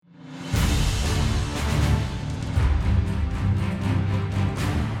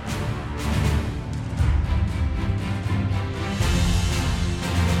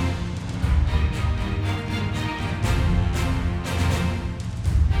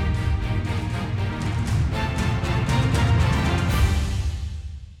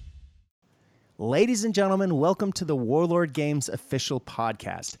Ladies and gentlemen, welcome to the Warlord Games official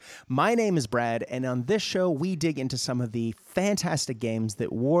podcast. My name is Brad, and on this show, we dig into some of the fantastic games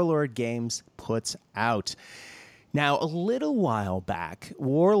that Warlord Games puts out. Now, a little while back,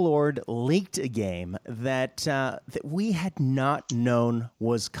 Warlord leaked a game that we had not known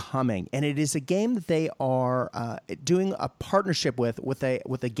was coming, and it is a game that they are doing a partnership with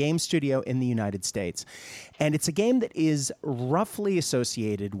a game studio in the United States, and it's a game that is roughly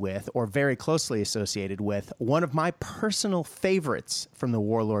associated with, or very closely associated with, one of my personal favorites from the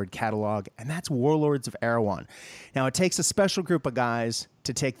Warlord catalog, and that's Warlords of Erewhon. Now, it takes a special group of guys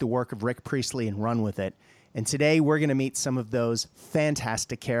to take the work of Rick Priestley and run with it. And today we're going to meet some of those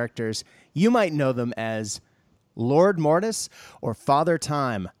fantastic characters. You might know them as Lord Mortis or Father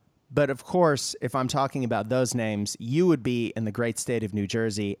Time. But of course, if I'm talking about those names, you would be in the great state of New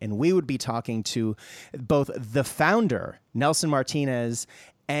Jersey, and we would be talking to both the founder, Nelson Martinez,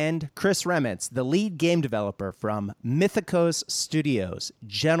 and Chris Remitz, the lead game developer from Mythicos Studios.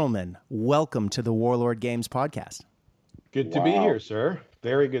 Gentlemen, welcome to the Warlord Games podcast. Good to be here, sir.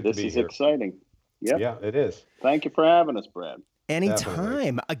 Very good to be here. This is exciting. Yep. Yeah, it is. Thank you for having us, Brad.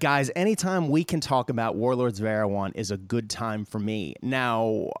 Anytime, guys, anytime we can talk about Warlords of Erewhon is a good time for me.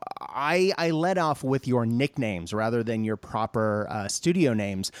 Now, I led off with your nicknames rather than your proper studio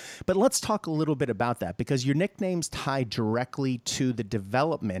names, but let's talk a little bit about that because your nicknames tie directly to the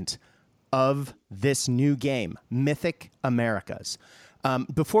development of this new game, Mythic Americas.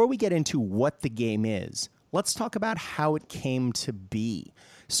 Before we get into what the game is, let's talk about how it came to be.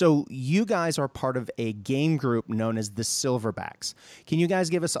 So you guys are part of a game group known as the Silverbacks. Can you guys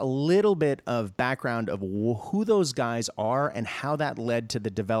give us a little bit of background of who those guys are and how that led to the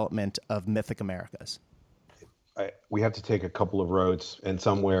development of Mythic Americas? We have to take a couple of roads, and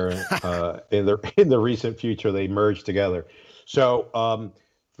somewhere in the recent future they merged together. So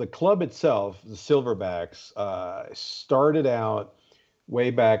the club itself, the Silverbacks, started out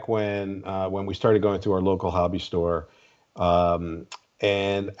way back when we started going to our local hobby store.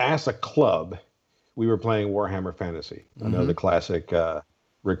 And as a club, we were playing Warhammer Fantasy, another classic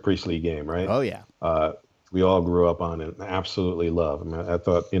Rick Priestley game, right? Oh, yeah. We all grew up on it and absolutely love. I mean, I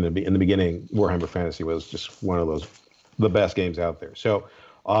thought in the beginning, Warhammer Fantasy was just one of the best games out there. So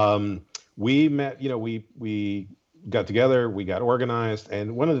we met, we got together, we got organized.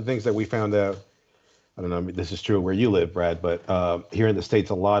 And one of the things that we found out, I don't know if this is true where you live, Brad, but here in the States,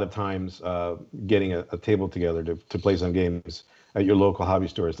 a lot of times getting a table together to play some games at your local hobby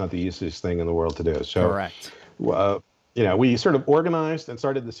store is not the easiest thing in the world to do. So, correct. We sort of organized and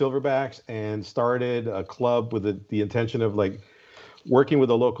started the Silverbacks and started a club with the intention of working with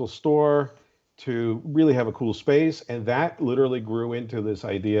a local store to really have a cool space. And that literally grew into this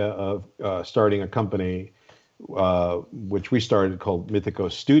idea of starting a company, which we started called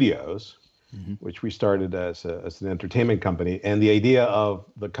Mythicos Studios, which we started as an entertainment company. And the idea of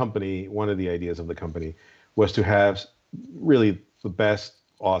the company, one of the ideas of the company, was to have really the best,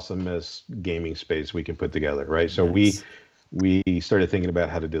 awesomest gaming space we can put together, right? So nice. we started thinking about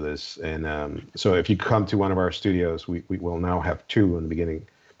how to do this. And so if you come to one of our studios, we will now have two in the beginning.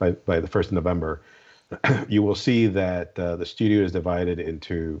 By the 1st of November, you will see that the studio is divided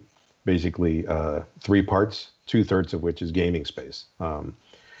into basically 3 parts, 2/3 of which is gaming space.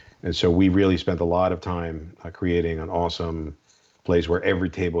 And so we really spent a lot of time creating an awesome place where every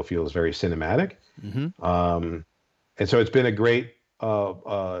table feels very cinematic. And so it's been a great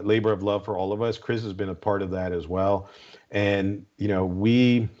labor of love for all of us. Chris has been a part of that as well. And,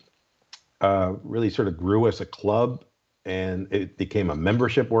 we really sort of grew as a club, and it became a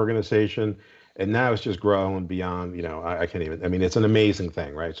membership organization. And now it's just grown beyond, I can't even, I mean, it's an amazing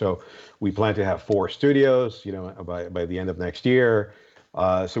thing, right? So we plan to have 4 studios, by the end of next year.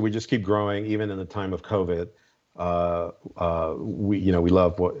 So we just keep growing, even in the time of COVID. We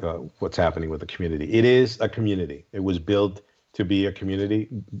love what's happening with the community. It is a community. It was built to be a community,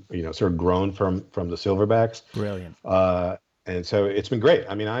 sort of grown from the Silverbacks. Brilliant. And so it's been great.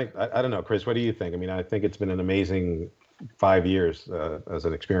 I mean, I don't know, Chris, what do you think? I mean, I think it's been an amazing 5 years as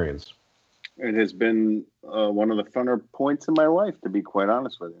an experience. It has been one of the funner points in my life, to be quite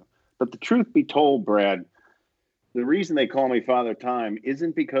honest with you. But the truth be told, Brad, the reason they call me Father Time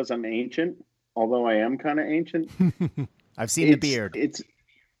isn't because I'm ancient, although I am kind of ancient. I've seen the beard.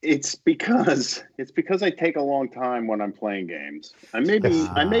 It's because I take a long time when I'm playing games. I may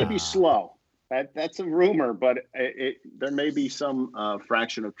be slow. That's a rumor, but there may be some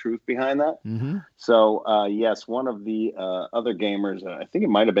fraction of truth behind that. So yes, one of the other gamers, I think it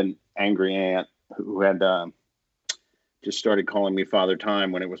might have been Angry Ant, who had just started calling me Father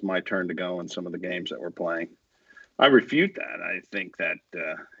Time when it was my turn to go in some of the games that we're playing. I refute that. I think that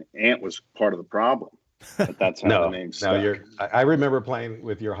Ant was part of the problem, but that's how the name stuck. No, I remember playing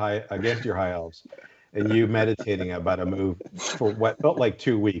with against your high elves, and you meditating about a move for what felt like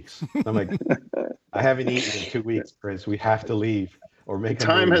 2 weeks. I'm like, I haven't eaten in 2 weeks, Chris. We have to leave or make a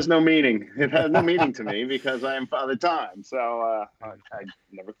time move. has no meaning. It has no meaning to me because I am Father Time. So I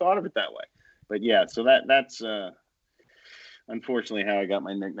never thought of it that way. But yeah, so that's unfortunately how I got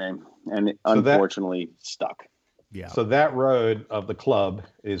my nickname, and it unfortunately stuck. Yeah. So that road of the club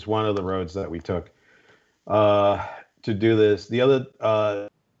is one of the roads that we took to do this. The other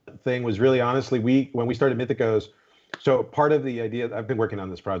thing was really, honestly, when we started Mythicos, so part of the idea, I've been working on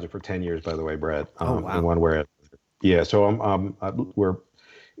this project for 10 years, by the way, Brad. Oh, wow. In one way. Yeah. So we're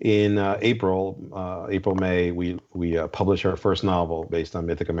in April, May, we publish our first novel based on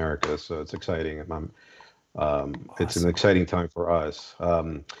Mythic America. So it's exciting. Awesome. It's an exciting time for us.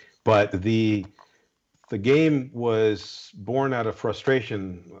 But the game was born out of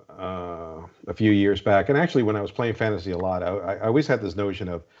frustration a few years back. And actually, when I was playing fantasy a lot, I always had this notion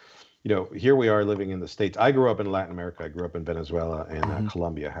of, here we are living in the States. I grew up in Latin America. I grew up in Venezuela and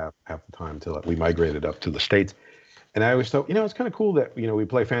Colombia half the time till we migrated up to the States. And I always thought, it's kind of cool that, we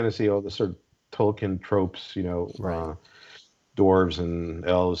play fantasy, all the sort of Tolkien tropes, right. Dwarves and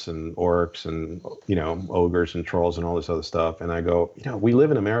elves and orcs and, ogres and trolls and all this other stuff. And I go, we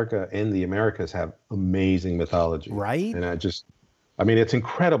live in America, and the Americas have amazing mythology. Right. And it's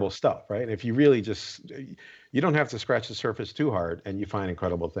incredible stuff, right? And if you really you don't have to scratch the surface too hard, and you find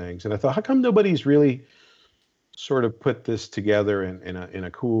incredible things. And I thought, how come nobody's really sort of put this together in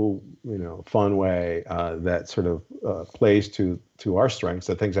a cool, fun way that sort of plays to our strengths,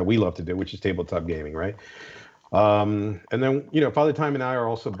 the things that we love to do, which is tabletop gaming, right? And then, Father Time and I are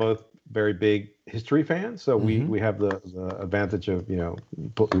also both very big history fans. So we have the advantage of,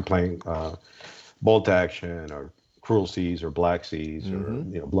 playing Bolt Action or Cruel Seas or Black Seas or,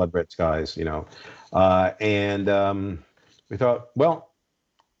 Blood Red Skies, and we thought, well,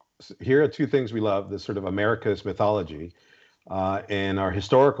 here are two things we love: this sort of America's mythology and our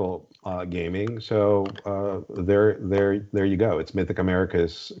historical gaming. So there you go. It's Mythic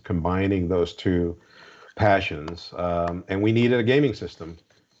America's combining those two passions, and we needed a gaming system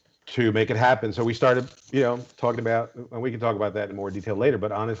to make it happen. So we started, talking about, and we can talk about that in more detail later.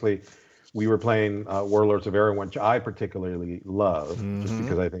 But honestly, we were playing Warlords of Erin, which I particularly love, just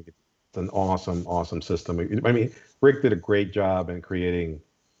because I think it's an awesome system. I mean, Rick did a great job in creating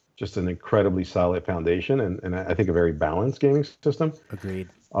just an incredibly solid foundation, and I think a very balanced gaming system. Agreed.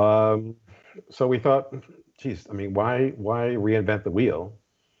 So we thought, geez, I mean, why reinvent the wheel?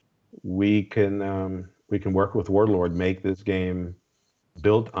 We can work with Warlord, make this game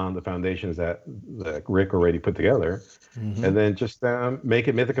built on the foundations that Rick already put together, and then just make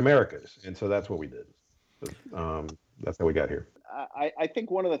it Mythic Americas. And so that's what we did. That's how we got here. I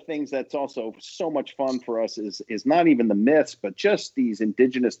think one of the things that's also so much fun for us is not even the myths, but just these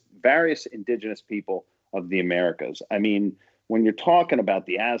various indigenous people of the Americas. I mean, when you're talking about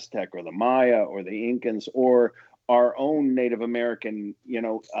the Aztec or the Maya or the Incans or our own Native American,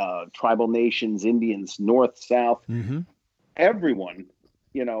 tribal nations, Indians, North, South, everyone,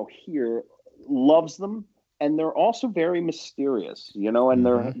 here loves them. And they're also very mysterious,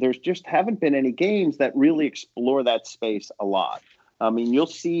 and there's just haven't been any games that really explore that space a lot. I mean, you'll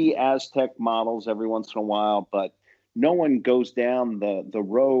see Aztec models every once in a while, but no one goes down the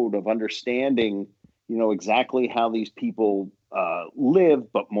road of understanding, exactly how these people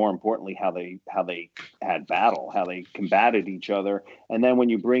live, but more importantly, how they had battle, how they combated each other. And then when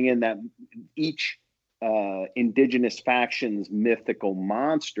you bring in that each indigenous faction's mythical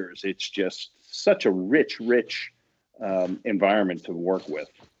monsters, it's just such a rich environment to work with.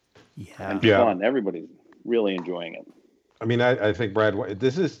 And fun. Everybody's really enjoying it. I mean, I think, Brad,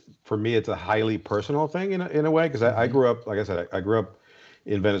 this is, for me, it's a highly personal thing in a way, because I grew up, like I said, I grew up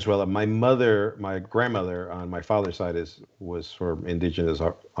in Venezuela. My grandmother on my father's side was from indigenous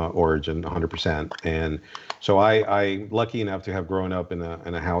origin, 100%. And so I lucky enough to have grown up in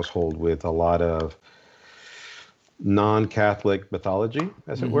a household with a lot of non-Catholic mythology,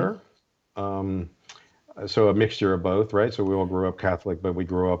 as it were. So a mixture of both, right? So we all grew up Catholic, but we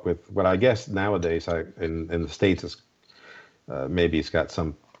grew up with what I guess nowadays in the States is maybe it's got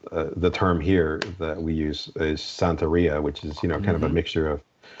some the term here that we use is Santeria, which is kind of a mixture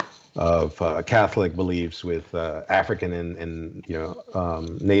of Catholic beliefs with African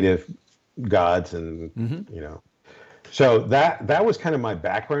and native gods and So that was kind of my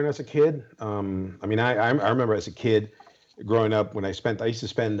background as a kid. I mean, I remember as a kid growing up when I used to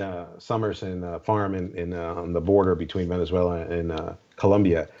spend summers in a farm in on the border between Venezuela and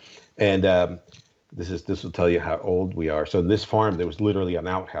Colombia, and This will tell you how old we are. So in this farm, there was literally an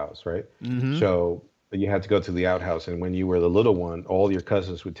outhouse, right? So you had to go to the outhouse, and when you were the little one, all your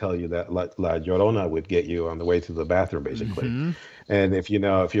cousins would tell you that La Llorona would get you on the way to the bathroom, basically. And if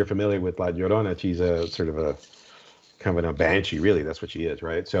you're familiar with La Llorona, she's a sort of a kind of a banshee, really. That's what she is,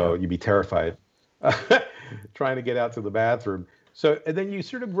 right? So you'd be terrified trying to get out to the bathroom. So, and then you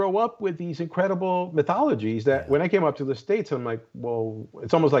sort of grow up with these incredible mythologies that when I came up to the States, I'm like, well,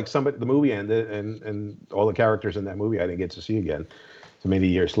 it's almost like the movie ended and all the characters in that movie I didn't get to see again so many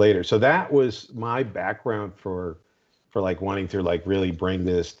years later. So that was my background for like wanting to like really bring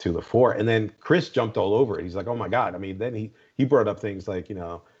this to the fore. And then Chris jumped all over it. He's like, oh my God. I mean, then he brought up things like,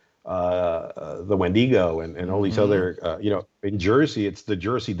 the Wendigo and all these other, in Jersey, it's the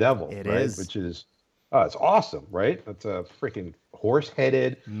Jersey Devil, right? Which is, it's awesome, right? It's a freaking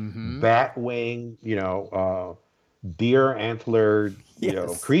horse-headed, bat-wing, deer antler,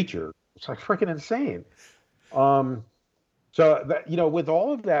 creature. It's like freaking insane. So that, with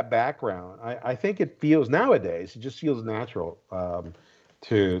all of that background, I think it feels nowadays, it just feels natural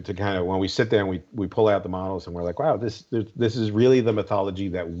to kind of, when we sit there and we pull out the models and we're like, wow, this is really the mythology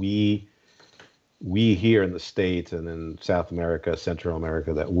that we here in the States and in South America, Central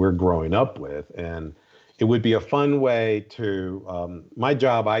America, that we're growing up with. And it would be a fun way to, my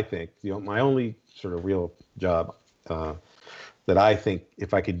job, I think, my only sort of real job that I think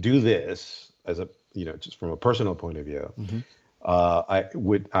if I could do this as a, just from a personal point of view, I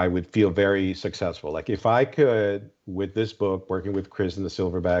would feel very successful. Like if I could, with this book, working with Chris and the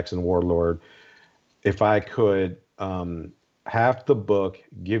Silverbacks and Warlord, if I could have the book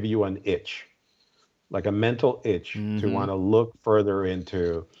give you an itch, like a mental itch to want to look further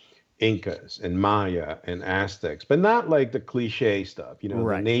into Incas and Maya and Aztecs, but not like the cliche stuff, the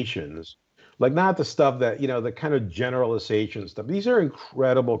nations, like not the stuff that, the kind of generalization stuff. These are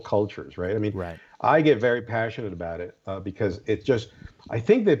incredible cultures, right? I mean, I get very passionate about it because it just, I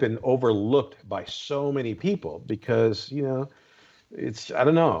think they've been overlooked by so many people because, it's, I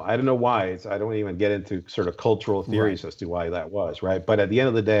don't know why. I don't even get into sort of cultural theories as to why that was, right? But at the end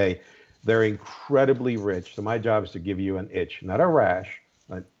of the day, they're incredibly rich. So my job is to give you an itch, not a rash,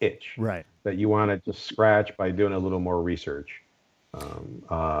 an itch that you want to just scratch by doing a little more research.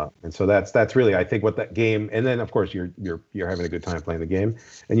 And so that's really, I think, what that game, and then of course you're having a good time playing the game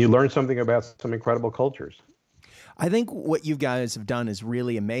and you learn something about some incredible cultures. I think what you guys have done is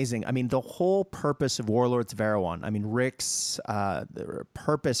really amazing. I mean, the whole purpose of Warlords of Erewhon, I mean, Rick's the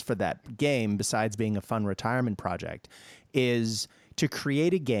purpose for that game, besides being a fun retirement project, is to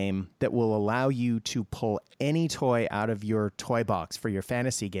create a game that will allow you to pull any toy out of your toy box for your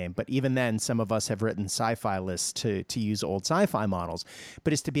fantasy game. But even then, some of us have written sci-fi lists to use old sci-fi models.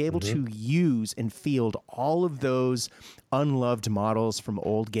 But it's to be able to use and field all of those unloved models from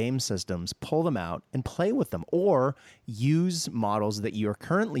old game systems, pull them out and play with them, or use models that you're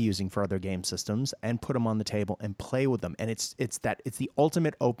currently using for other game systems and put them on the table and play with them. And it's the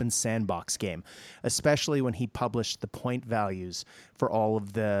ultimate open sandbox game, especially when he published the point values for all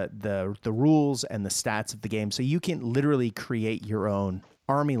of the rules and the stats of the game. So you can literally create your own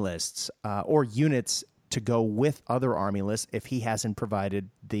army lists or units to go with other army lists if he hasn't provided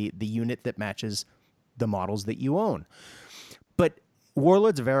the unit that matches the models that you own. But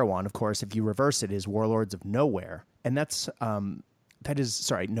Warlords of Erewhon, of course, if you reverse it, is Warlords of Nowhere, and that's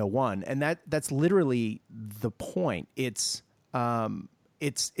No One, and that's literally the point. It's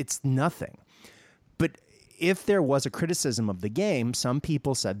nothing. But if there was a criticism of the game, some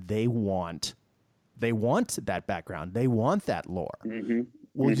people said they want that background, they want that lore.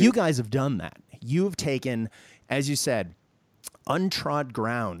 Well, you guys have done that. You've taken, as you said, untrod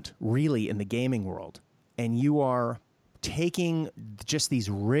ground, really, in the gaming world, and you are taking just these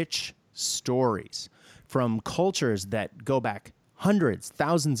rich stories from cultures that go back hundreds,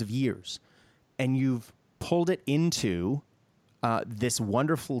 thousands of years, and you've pulled it into this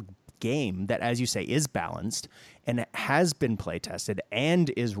wonderful game that, as you say, is balanced and has been play tested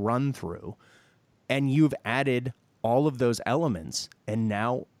and is run through, and you've added all of those elements, and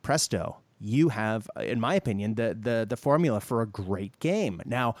now presto, you have, in my opinion, the formula for a great game.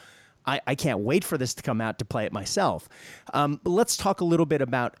 Now, I can't wait for this to come out to play it myself. But let's talk a little bit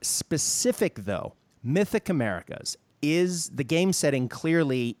about specific, though. Mythic Americas is the game setting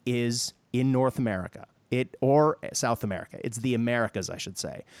clearly is in North America. Or South America. It's the Americas, I should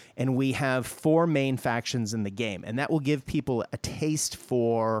say. And we have 4 main factions in the game, and that will give people a taste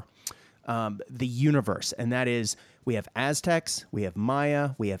for the universe. And that is, we have Aztecs, we have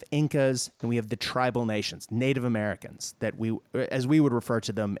Maya, we have Incas, and we have the tribal nations, Native Americans, that as we would refer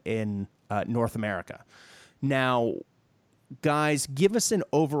to them in North America. Now, guys, give us an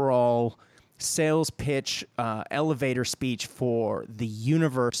overall sales pitch, elevator speech for the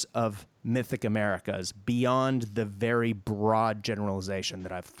universe of Mythic Americas beyond the very broad generalization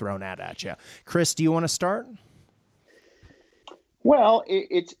that I've thrown at you. Chris, do you want to start? Well,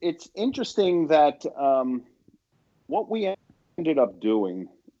 it's interesting that what we ended up doing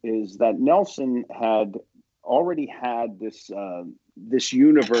is that Nelson had already had this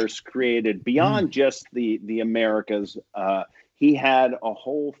universe created beyond just the Americas. He had a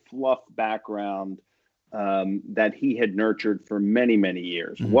whole fluff background that he had nurtured for many, many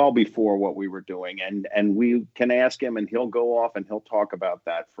years, well before what we were doing. And we can ask him and he'll go off and he'll talk about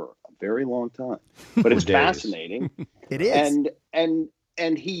that for a very long time. But it's fascinating. It is.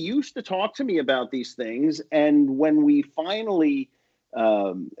 And he used to talk to me about these things. And when we finally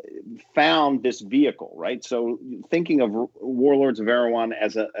found this vehicle, right? So thinking of Warlords of Erewhon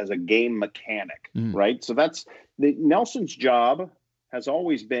as a game mechanic, right? So that's Nelson's job has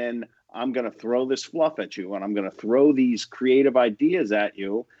always been, I'm going to throw this fluff at you and I'm going to throw these creative ideas at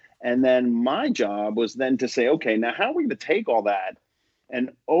you. And then my job was then to say, okay, now how are we going to take all that and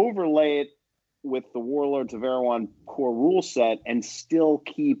overlay it with the Warlords of Erewhon core rule set and still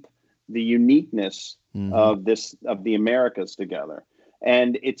keep the uniqueness of the Americas together.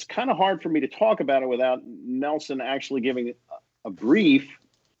 And it's kind of hard for me to talk about it without Nelson actually giving a brief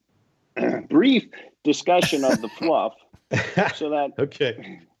discussion of the fluff. So that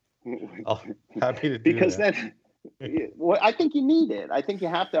okay, happy to do because that. Well, I think you need it. I think you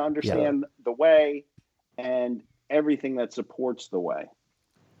have to understand the way and everything that supports the way.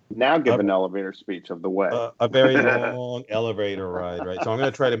 Now give an elevator speech of the way. A very long elevator ride, right? So I'm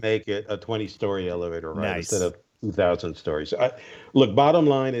going to try to make it a 20-story elevator ride instead of 2,000 stories. Look, bottom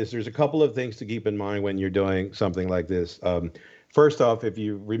line is there's a couple of things to keep in mind when you're doing something like this. First off, if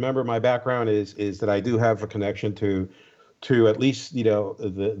you remember, my background is that I do have a connection to at least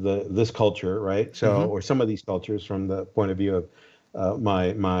this culture, right? So or some of these cultures from the point of view of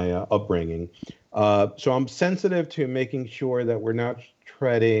my upbringing. So I'm sensitive to making sure that we're not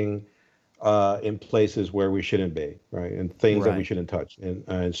treading in places where we shouldn't be, right? And things that we shouldn't touch.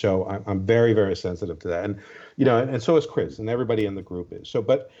 And so I'm very, very sensitive to that. And, and so is Chris and everybody in the group is. So,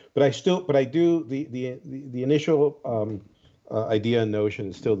 but I do the initial idea and notion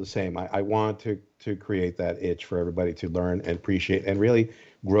is still the same. I want to create that itch for everybody to learn and appreciate and really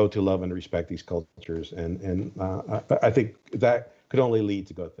grow to love and respect these cultures. And I think that could only lead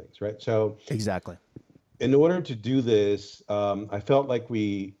to good things, right? So exactly. In order to do this, I felt like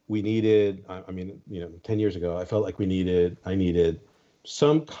we needed, 10 years ago, I felt like I needed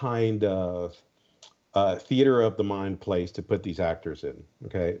some kind of theater of the mind place to put these actors in,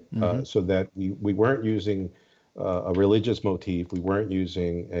 okay? So that we weren't using a religious motif, we weren't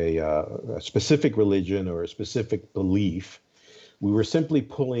using a specific religion or a specific belief. We were simply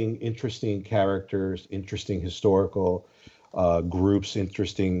pulling interesting characters, interesting historical groups,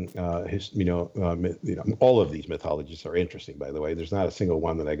 interesting, all of these mythologies are interesting, by the way. There's not a single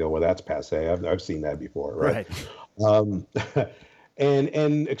one that I go, well, that's passé. I've seen that before, right?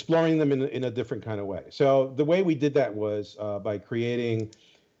 And exploring them in a different kind of way. So the way we did that was by creating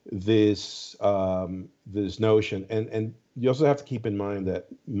this notion, and you also have to keep in mind that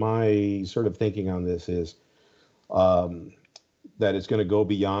my sort of thinking on this is that it's going to go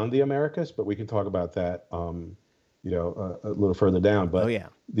beyond the Americas, but we can talk about that a little further down. But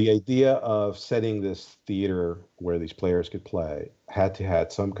the idea of setting this theater where these players could play had to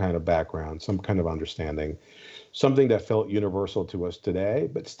have some kind of background, some kind of understanding, something that felt universal to us today,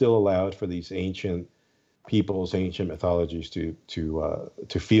 but still allowed for these ancient peoples, ancient mythologies to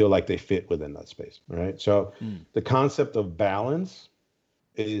feel like they fit within that space, right? So the concept of balance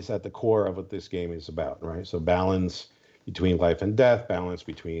is at the core of what this game is about, right? So balance between life and death, balance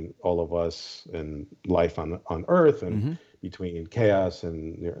between all of us and life on Earth, and between chaos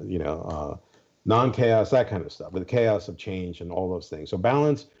and non-chaos, that kind of stuff, with the chaos of change and all those things. So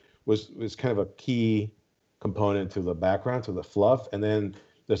balance was kind of a key component to the background, to the fluff, and then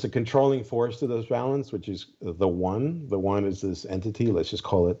there's a controlling force to this balance, which is the One. The One is this entity. Let's just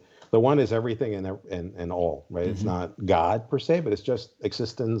call it the One is everything and all, right? It's not God per se, but it's just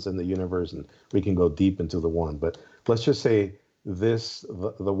existence in the universe, and we can go deep into the One. But let's just say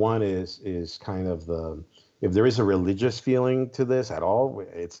the One is kind of if there is a religious feeling to this at all,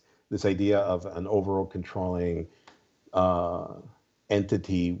 it's this idea of an overall controlling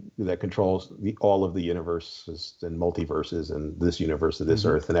entity that controls all of the universes and multiverses and this universe and this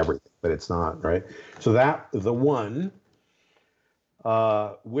Earth and everything, but it's not, right? So that the One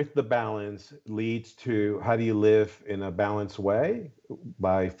with the balance leads to how do you live in a balanced way?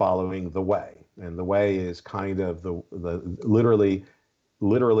 By following the way. And the way is kind of the literally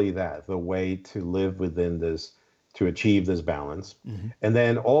literally that, the way to live within this, to achieve this balance. Mm-hmm. And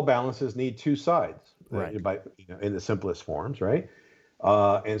then all balances need two sides, Right. in the simplest forms, right?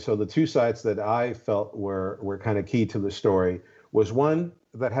 And so the two sides that I felt were kind of key to the story was one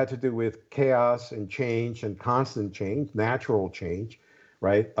that had to do with chaos and change and constant change, natural change,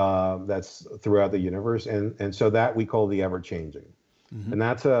 right? That's throughout the universe, and so that we call the ever changing, Mm-hmm. and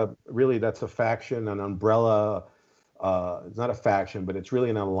that's a faction, an umbrella. It's not a faction, but it's really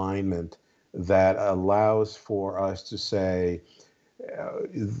an alignment that allows for us to say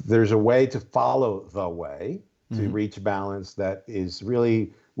there's a way to follow the way to Mm-hmm. reach balance that is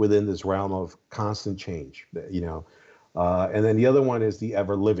really within this realm of constant change, and then the other one is the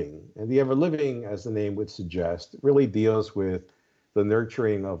ever living, and the ever living, as the name would suggest, really deals with the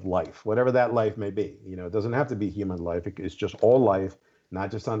nurturing of life, whatever that life may be. It doesn't have to be human life. It's just all life,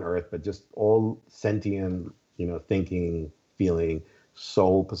 not just on Earth, but just all sentient, thinking, feeling,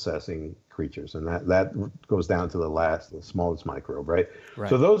 soul possessing creatures. And that goes down to the smallest microbe, right? Right.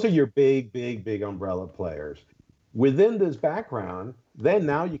 So those are your big umbrella players. Within this background, then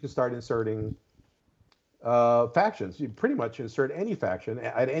now you can start inserting factions. You pretty much insert any faction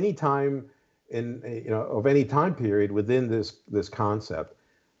at any time of any time period within this concept,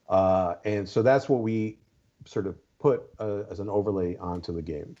 and so that's what we sort of put as an overlay onto the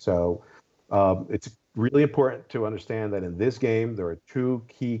game. So it's really important to understand that in this game there are two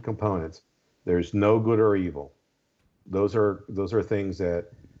key components. There's no good or evil. Those are things that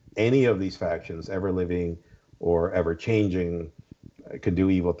any of these factions, ever living or ever changing, can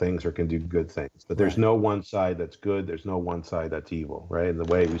do evil things or can do good things. But there's no one side that's good. There's no one side that's evil, right? In the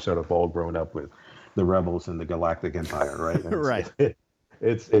way we sort of all grown up with the rebels and the Galactic Empire, right? Right.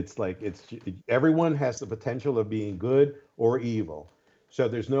 It's like everyone has the potential of being good or evil. So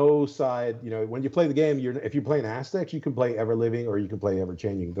there's no side. When you play the game, if you're playing Aztecs, you can play ever living or you can play ever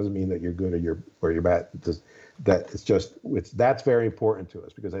changing. It doesn't mean that you're good or you're bad. That's very important to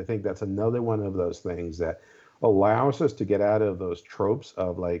us, because I think that's another one of those things that allows us to get out of those tropes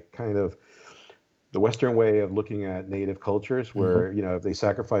of like kind of the Western way of looking at native cultures, where if they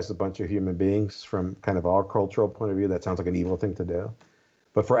sacrifice a bunch of human beings, from kind of our cultural point of view, that sounds like an evil thing to do.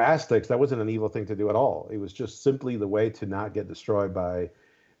 But for Aztecs, that wasn't an evil thing to do at all. It was just simply the way to not get destroyed by,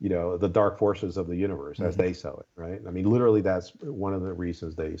 the dark forces of the universe, as they saw it, right? I mean, literally, that's one of the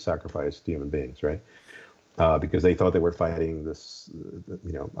reasons they sacrificed human beings, right? Because they thought they were fighting this,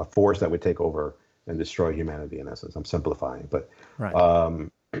 a force that would take over and destroy humanity, in essence. I'm simplifying, but Right.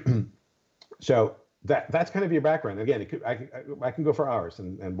 So that's kind of your background. Again, I can go for hours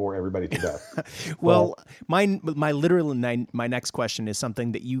and bore everybody to death. Well, my next question is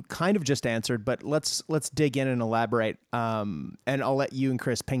something that you kind of just answered, but let's dig in and elaborate. And I'll let you and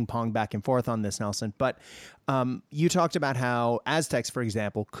Chris ping pong back and forth on this, Nelson. But you talked about how Aztecs, for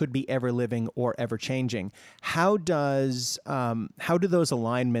example, could be ever living or ever changing. How do those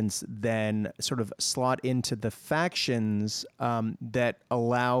alignments then sort of slot into the factions that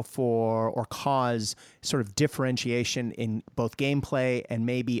allow for or cause sort of differentiation in both gameplay and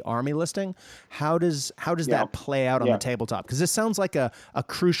maybe army listing? How does that play out on the tabletop? Because this sounds like a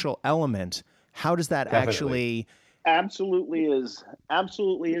crucial element. How does that actually? Absolutely is,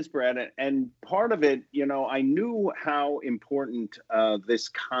 Brad. And part of it, I knew how important this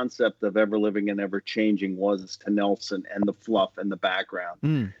concept of ever living and ever changing was to Nelson, and the fluff and the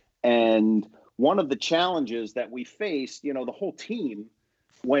background. And one of the challenges that we faced, the whole team,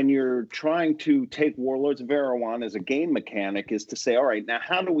 when you're trying to take Warlords of Erewhon as a game mechanic, is to say, all right, now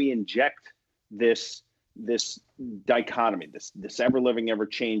how do we inject this dichotomy, this ever living, ever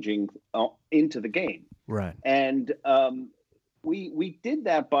changing into the game? Right. And we did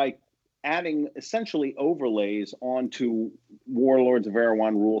that by adding essentially overlays onto Warlords of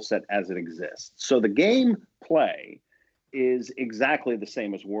Erewhon rule set as it exists. So the game play is exactly the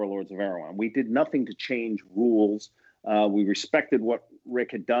same as Warlords of Erewhon. We did nothing to change rules. We respected what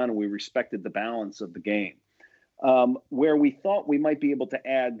Rick had done. We respected the balance of the game. Where we thought we might be able to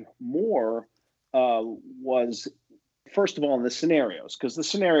add more was, first of all, in the scenarios, because the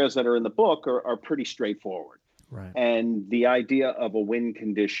scenarios that are in the book are pretty straightforward. Right. And the idea of a win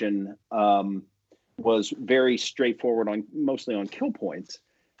condition was very straightforward, mostly on kill points.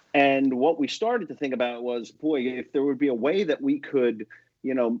 And what we started to think about was, boy, if there would be a way that we could,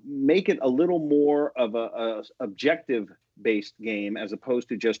 make it a little more of a objective-based game as opposed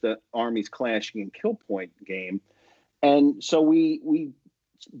to just a armies clashing and kill point game. And so we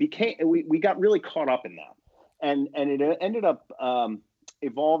got really caught up in that. And it ended up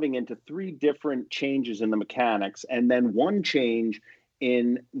evolving into 3 different changes in the mechanics, and then one change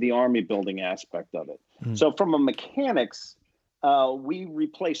in the army building aspect of it. So from a mechanics we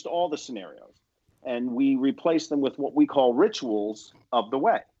replaced all the scenarios, and we replaced them with what we call rituals of the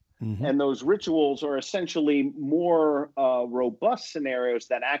way. Mm-hmm. And those rituals are essentially more robust scenarios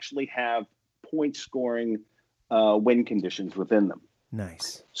that actually have point scoring win conditions within them.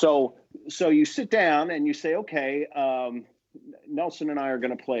 Nice. So you sit down and you say, okay, Nelson and I are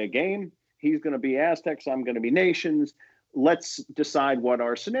going to play a game. He's going to be Aztecs. I'm going to be nations. Let's decide what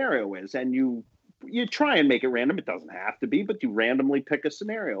our scenario is. And you try and make it random. It doesn't have to be, but you randomly pick a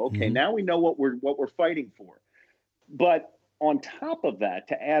scenario. Okay, mm-hmm. Now we know what we're fighting for. But on top of that,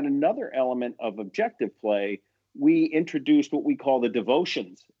 to add another element of objective play, we introduced what we call the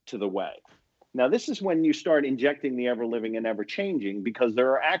devotions to the way. Now, this is when you start injecting the ever-living and ever-changing, because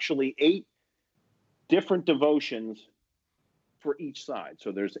there are actually 8 different devotions for each side.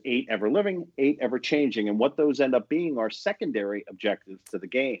 So there's 8 ever-living, 8 ever-changing, and what those end up being are secondary objectives to the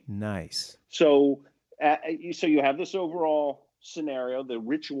game. Nice. So you have this overall scenario, the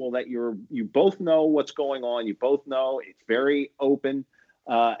ritual that you both know what's going on, you both know it's very open,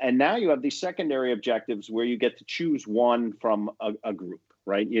 and now you have these secondary objectives where you get to choose one from a group,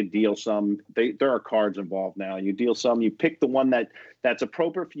 right? You deal some, there are cards involved now, you deal some, you pick the one that's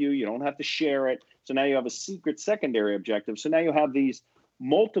appropriate for you, you don't have to share it, so now you have a secret secondary objective, so now you have these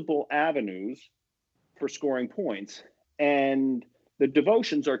multiple avenues for scoring points, and the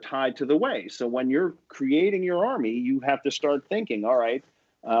devotions are tied to the way. So when you're creating your army, you have to start thinking, all right,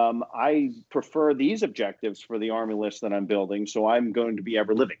 I prefer these objectives for the army list that I'm building, so I'm going to be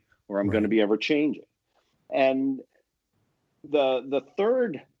ever living, or I'm going to be ever changing. And the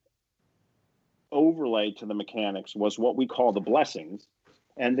third overlay to the mechanics was what we call the blessings.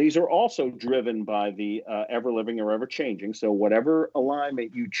 And these are also driven by the ever living or ever changing. So whatever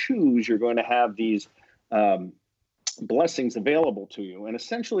alignment you choose, you're going to have these blessings available to you. And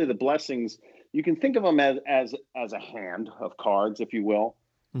essentially the blessings, you can think of them as a hand of cards, if you will,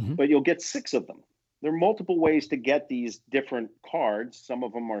 mm-hmm. but you'll get 6 of them. There are multiple ways to get these different cards. Some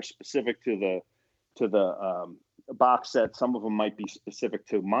of them are specific to the box set. Some of them might be specific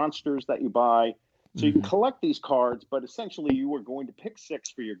to monsters that you buy. So you can collect these cards, but essentially you are going to pick 6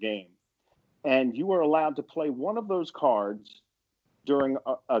 for your game. And you are allowed to play one of those cards during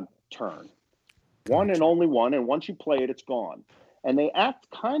a turn. One and only one, and once you play it, it's gone. And they act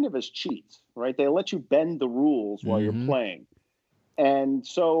kind of as cheats, right? They let you bend the rules while you're playing. And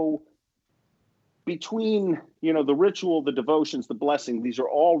so between, the ritual, the devotions, the blessing, these are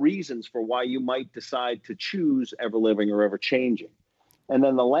all reasons for why you might decide to choose ever living or ever changing. And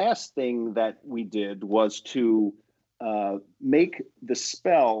then the last thing that we did was to make the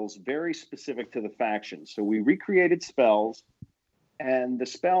spells very specific to the factions. So we recreated spells, and the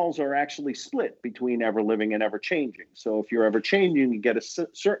spells are actually split between ever living and ever changing. So if you're ever changing, you get a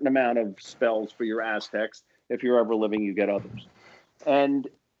certain amount of spells for your Aztecs. If you're ever living, you get others. And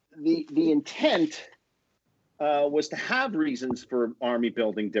the intent was to have reasons for army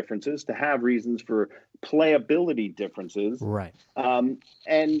building differences, to have reasons for playability differences. Right. And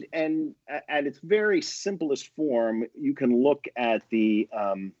at its very simplest form, you can look at the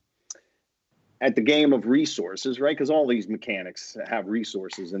game of resources, right? Because all these mechanics have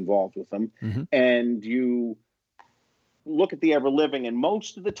resources involved with them. Mm-hmm. And you look at the ever living, and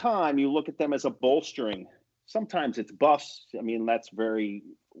most of the time you look at them as a bolstering. Sometimes it's buffs. I mean, that's very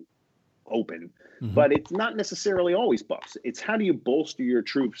open, but it's not necessarily always buffs. It's how do you bolster your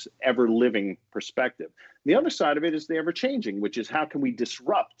troops' ever living perspective. The other side of it is the ever changing, which is how can we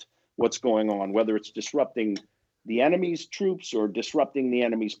disrupt what's going on, whether it's disrupting the enemy's troops or disrupting the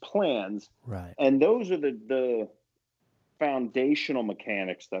enemy's plans. Right. And those are the foundational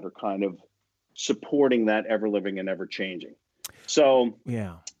mechanics that are kind of supporting that ever living and ever changing. So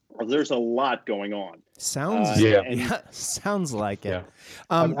yeah, there's a lot going on. Sounds sounds like it.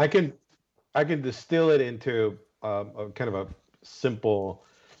 Yeah. I can distill it into a kind of a simple.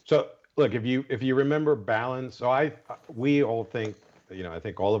 So look, if you remember balance, so we all think, I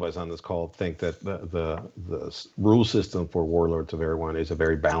think all of us on this call think that the rule system for Warlords of Erewhon is a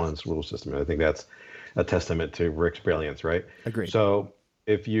very balanced rule system. And I think that's a testament to Rick's brilliance, right? Agreed. So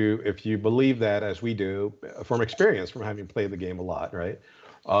if you believe that, as we do from experience, from having played the game a lot, right?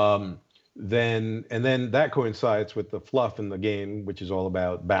 Then that coincides with the fluff in the game, which is all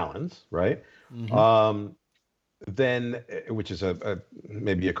about balance, right? Mm-hmm. Then, which is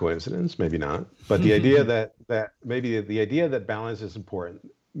maybe a coincidence, maybe not, but the idea that maybe the idea that balance is important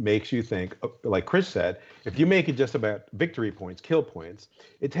makes you think, like Chris said, if you make it just about victory points, kill points,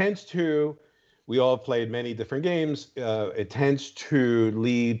 it tends to. We all played many different games. It tends to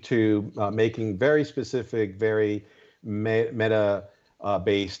lead to making very specific, very meta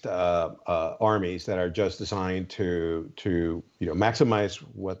based armies that are just designed to maximize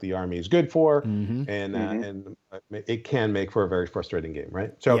what the army is good for, and it can make for a very frustrating game,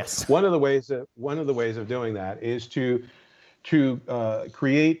 right? So yes. one of the ways of doing that is to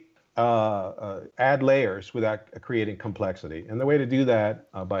create add layers without creating complexity. And the way to do that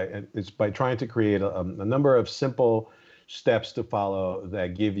is by trying to create a number of simple steps to follow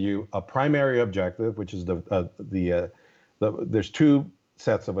that give you a primary objective, which is there's two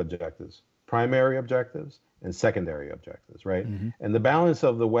sets of objectives: primary objectives and secondary objectives, right? And the balance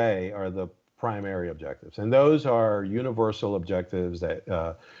of the way are the primary objectives, and those are universal objectives that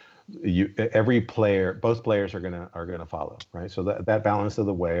both players are gonna follow, right? So that balance of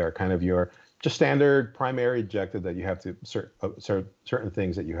the way are kind of your just standard primary objective that you have to certain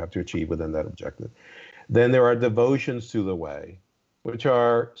things that you have to achieve within that objective. Then there are devotions to the way, which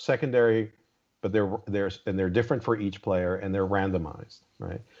are secondary, but they're different for each player, and they're randomized,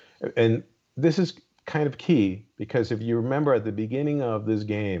 right? And this is kind of key, because if you remember at the beginning of this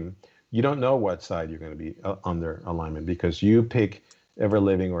game, you don't know what side you're going to be under alignment, because you pick ever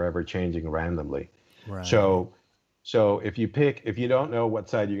living or ever changing randomly. Right. So if you don't know what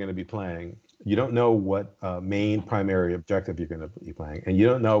side you're going to be playing, you don't know what main primary objective you're going to be playing, and you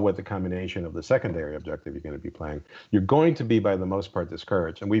don't know what the combination of the secondary objective you're going to be playing, you're going to be, by the most part,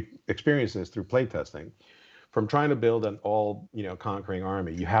 discouraged. And we've experienced this through playtesting. From trying to build an all conquering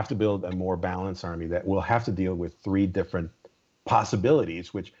army, you have to build a more balanced army that will have to deal with three different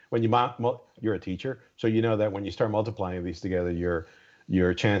possibilities, which when you're a teacher, so you know that when you start multiplying these together,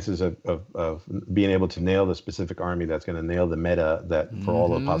 your chances of being able to nail the specific army that's going to nail the meta that for all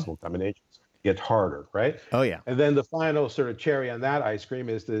the possible combinations gets harder, right? Oh yeah. And then the final sort of cherry on that ice cream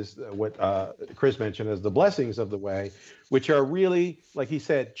is this what Chris mentioned as the blessings of the way, which are really, like he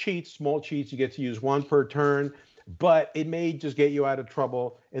said, cheats, small cheats. You get to use one per turn, but it may just get you out of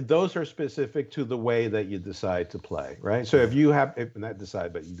trouble, and those are specific to the way that you decide to play, right? So if not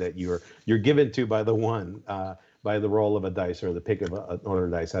decide, but that you're given to by the one. By the roll of a dice or the pick of an order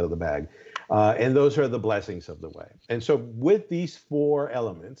dice out of the bag. And those are the blessings of the way. And so with these four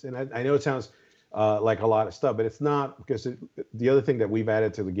elements, and I know it sounds like a lot of stuff, but it's not, because the other thing that we've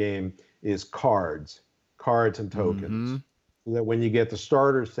added to the game is cards and tokens. So that when you get the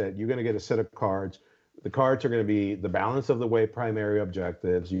starter set, you're going to get a set of cards. The cards are going to be the balance of the way primary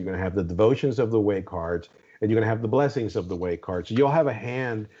objectives. You're going to have the devotions of the way cards, and you're going to have the blessings of the way cards. So you'll have a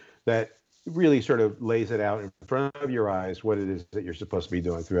hand that really sort of lays it out in front of your eyes what it is that you're supposed to be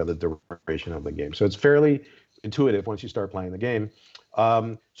doing throughout the duration of the game. So it's fairly intuitive once you start playing the game.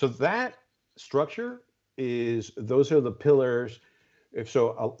 So that structure those are the pillars.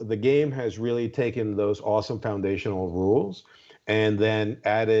 The game has really taken those awesome foundational rules and then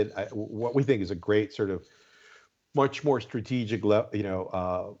added what we think is a great sort of much more strategic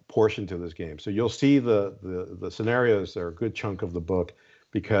portion to this game. So you'll see the scenarios are a good chunk of the book,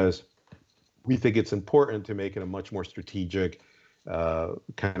 because we think it's important to make it a much more strategic, kind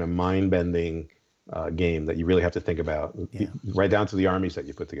of mind-bending game that you really have to think about, right down to the armies that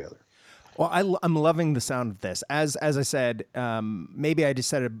you put together. Well, I'm loving the sound of this. As I said, maybe I just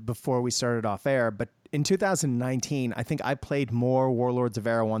said it before we started off air, but in 2019, I think I played more Warlords of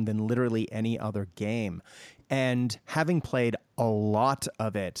Erewhon than literally any other game. And having played a lot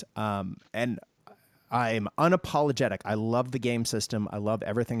of it, and I'm unapologetic. I love the game system. I love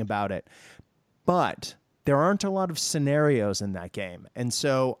everything about it. But there aren't a lot of scenarios in that game. And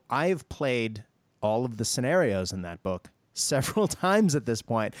so I've played all of the scenarios in that book several times at this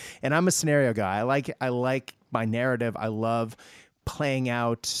point. And I'm a scenario guy. I like my narrative. I love playing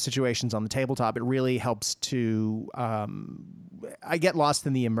out situations on the tabletop. It really helps to, I get lost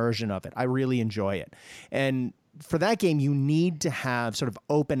in the immersion of it. I really enjoy it. And for that game, you need to have sort of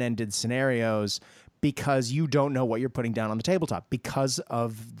open-ended scenarios, because you don't know what you're putting down on the tabletop because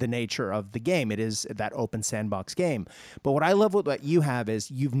of the nature of the game. It is that open sandbox game. But what I love with what you have is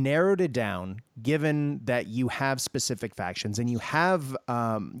you've narrowed it down, given that you have specific factions and you have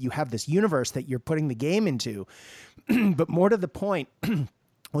this universe that you're putting the game into. But more to the point,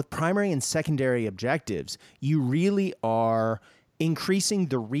 with primary and secondary objectives, you really are increasing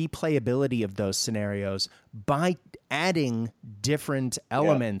the replayability of those scenarios by adding different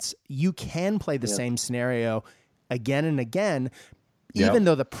elements. You can play the same scenario again and again, even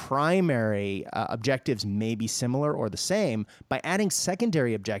though the primary objectives may be similar or the same. By adding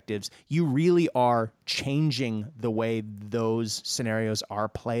secondary objectives, you really are changing the way those scenarios are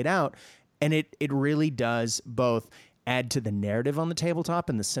played out. And it really does both add to the narrative on the tabletop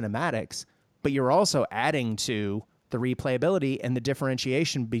and the cinematics, but you're also adding to the replayability and the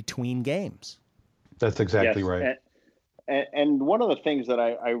differentiation between games. That's exactly right. and one of the things that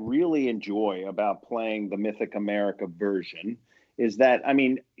I really enjoy about playing the Mythic America version is that, I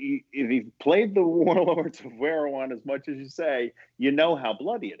mean, if you've played the Warlords of Erewhon as much as you say, you know how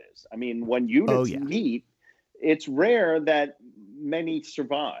bloody it is. I mean, when units meet, it's rare that many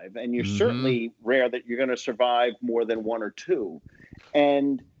survive, and you're certainly rare that you're going to survive more than one or two.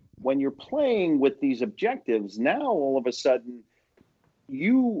 And when you're playing with these objectives, now all of a sudden,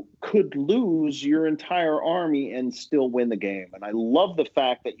 you could lose your entire army and still win the game. And I love the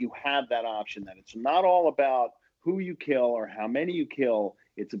fact that you have that option, that it's not all about who you kill or how many you kill.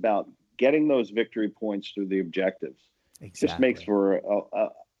 It's about getting those victory points through the objectives. Exactly. Just makes for a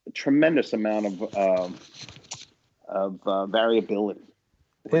tremendous amount of variability.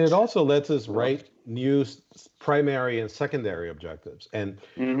 And it also lets us write new primary and secondary objectives. And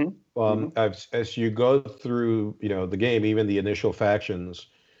as you go through, the game, even the initial factions,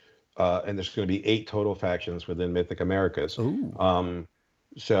 and there's going to be 8 total factions within Mythic Americas. And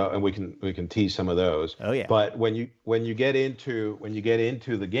we can tease some of those. Oh yeah. But when you get into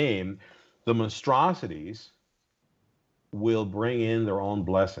the game, the monstrosities will bring in their own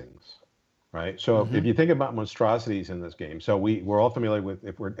blessings. Right. So if you think about monstrosities in this game, so we're all familiar with,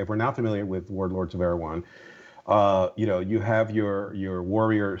 if we're not familiar with Warlords of Erewhon, you have your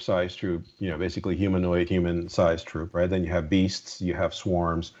warrior sized troop, basically humanoid human sized troop, right? Then you have beasts, you have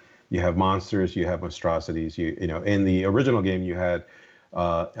swarms, you have monsters, you have monstrosities. In the original game you have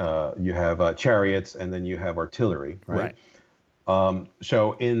chariots, and then you have artillery, right?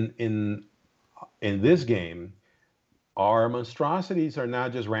 So in this game, our monstrosities are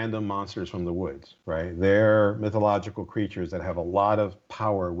not just random monsters from the woods, right? They're mythological creatures that have a lot of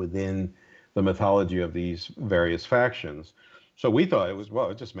power within the mythology of these various factions. So we thought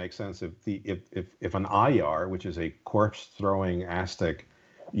it just makes sense if an Ayar, which is a corpse-throwing Aztec,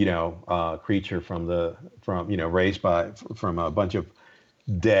 creature raised from a bunch of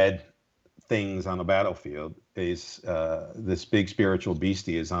dead things on the battlefield, is this big spiritual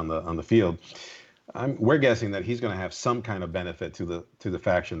beastie is on the field. We're guessing that he's going to have some kind of benefit to the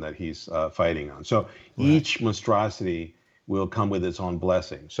faction that he's fighting on. So each monstrosity will come with its own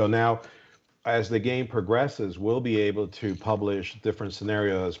blessing. So now, as the game progresses, we'll be able to publish different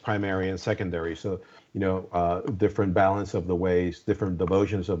scenarios, primary and secondary. So different balance of the ways, different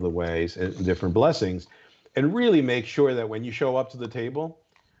devotions of the ways, and different blessings, and really make sure that when you show up to the table,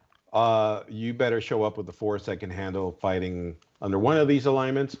 you better show up with the force that can handle fighting under one of these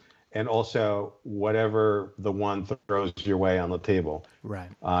alignments, and also whatever the one throws your way on the table. Right.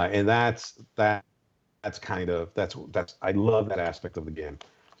 And that's I love that aspect of the game,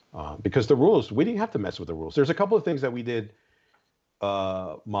 because the rules, we didn't have to mess with the rules. There's a couple of things that we did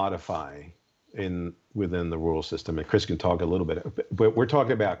modify within the rule system, and Chris can talk a little bit, but we're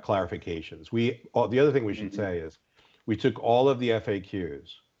talking about clarifications. The other thing we should say is we took all of the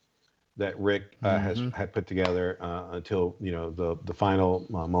FAQs that Rick had put together until the final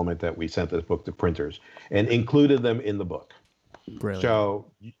moment that we sent this book to printers, and included them in the book. Brilliant.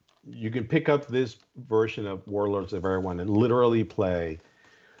 So you can pick up this version of Warlords of Erewhon and literally play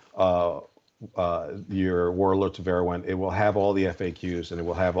your Warlords of Erewhon. It will have all the FAQs, and it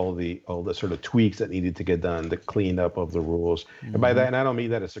will have all the sort of tweaks that needed to get done, the cleanup of the rules. And by that, and I don't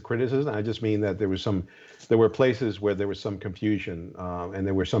mean that as a criticism, I just mean that there were places where there was some confusion, and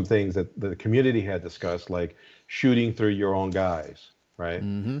there were some things that the community had discussed, like shooting through your own guys, right?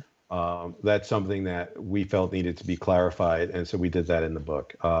 That's something that we felt needed to be clarified, and so we did that in the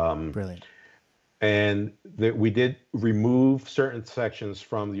book. Brilliant. And we did remove certain sections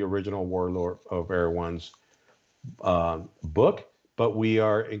from the original Warlord of Erewhon's book, but we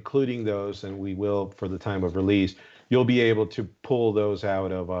are including those, and we will, for the time of release, you'll be able to pull those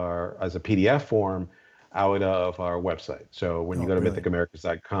out of as a PDF form out of our website. So when you go to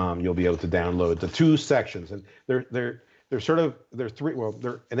mythicamericas.com, you'll be able to download the 2 sections, and they're three. Well,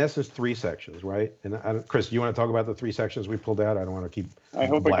 they're in essence 3 sections, right? And Chris, you want to talk about the 3 sections we pulled out? I don't want to keep. I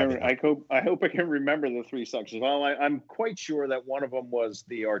hope I can remember the 3 sections. Well, I'm quite sure that one of them was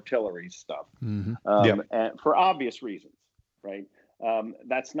the artillery stuff, and for obvious reasons, right?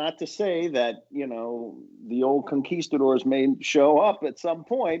 That's not to say that the old conquistadors may show up at some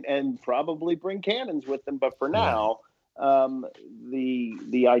point and probably bring cannons with them, but for now,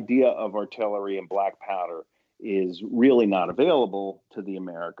 the idea of artillery and black powder is really not available to the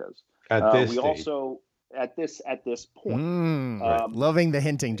Americas. At this stage. Also at this point. Loving the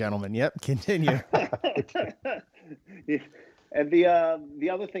hinting, gentlemen. Yep, continue. And the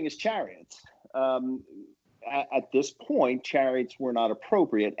other thing is chariots. At this point, chariots were not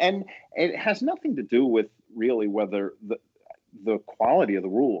appropriate, and it has nothing to do with really whether the quality of the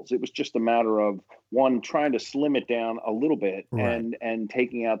rules. It was just a matter of one, trying to slim it down a little bit, Right. and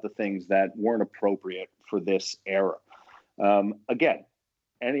taking out the things that weren't appropriate for this era. Again,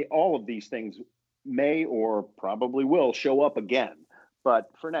 all of these things may or probably will show up again, but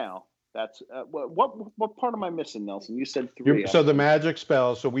for now, that's what part am I missing, Nelson? You said three. So the magic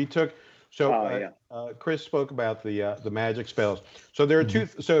spells. So we took. So Yeah. Chris spoke about the magic spells. So there are two.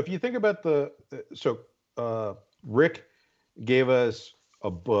 So if you think about Rick gave us a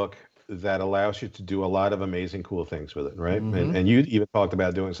book that allows you to do a lot of amazing, cool things with it, right? And you even talked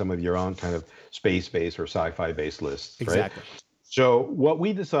about doing some of your own kind of space-based or sci-fi-based lists, Exactly. right? So what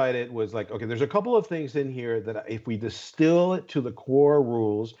we decided was like, okay, there's a couple of things in here that if we distill it to the core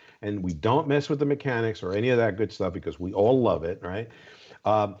rules and we don't mess with the mechanics or any of that good stuff because we all love it, right?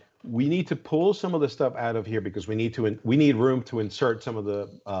 We need to pull some of the stuff out of here because we need room to insert some of the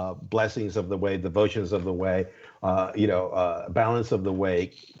blessings of the way, devotions of the way, balance of the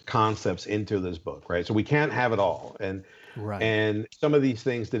way concepts into this book, right? So we can't have it all, and some of these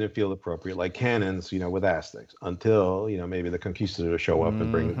things didn't feel appropriate, like cannons, with Aztecs, until maybe the conquistadors show up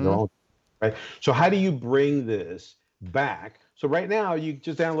and bring their own, right? So how do you bring this back? So right now, you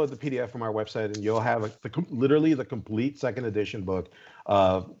just download the PDF from our website, and you'll have literally the complete second edition book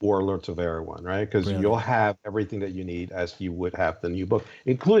of Warlords of Erewhon, right? Because you'll have everything that you need as you would have the new book,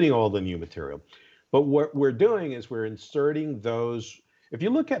 including all the new material. But what we're doing is we're inserting those. If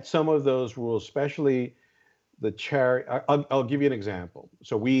you look at some of those rules, especially the chariot, I'll give you an example.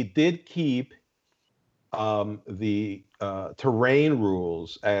 So we did keep the terrain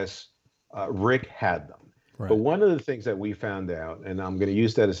rules as Rick had them. Right. But one of the things that we found out, and I'm going to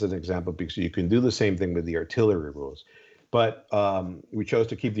use that as an example because you can do the same thing with the artillery rules, but we chose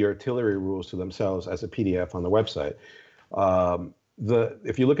to keep the artillery rules to themselves as a PDF on the website.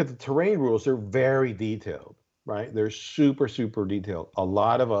 If you look at the terrain rules, they're very detailed, right? They're super, super detailed. A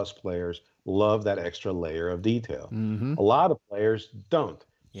lot of us players love that extra layer of detail. A lot of players don't.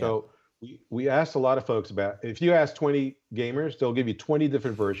 Yeah. So we asked a lot of folks about, if you ask 20 gamers, they'll give you 20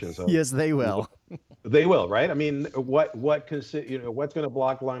 different versions of. Yes, they will. They will, right? I mean, what's going to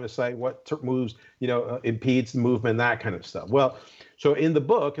block line of sight, what moves, impedes movement, that kind of stuff. Well, so in the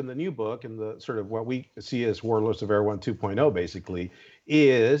new book, in the sort of what we see as Warlords of Erewhon 2.0, basically,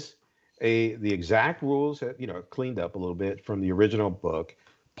 is the exact rules, cleaned up a little bit from the original book,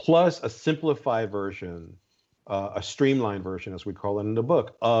 plus a simplified version, a streamlined version, as we call it in the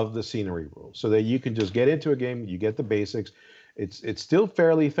book, of the scenery rules, so that you can just get into a game, you get the basics. It's still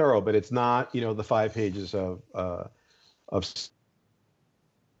fairly thorough, but it's not, the 5 pages of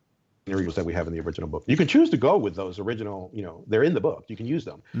scenery rules that we have in the original book. You can choose to go with those original, they're in the book. You can use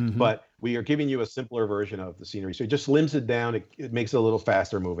them, but we are giving you a simpler version of the scenery. So it just slims it down. It makes it a little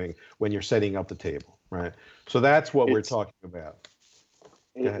faster moving when you're setting up the table, right? So that's what we're talking about.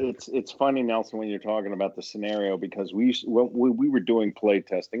 It's funny, Nelson, when you're talking about the scenario, because we were doing play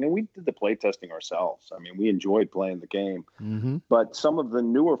testing, and we did the play testing ourselves. I mean, we enjoyed playing the game, but some of the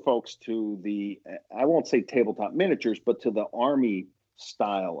newer folks to the, I won't say tabletop miniatures, but to the army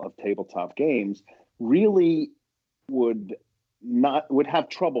style of tabletop games, really would have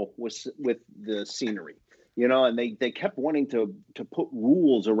trouble with the scenery. And they kept wanting to put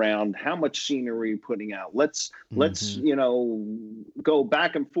rules around how much scenery putting out. Let's go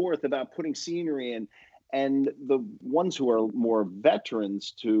back and forth about putting scenery in. And the ones who are more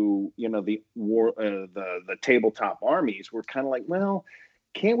veterans to the tabletop armies were kind of like, well,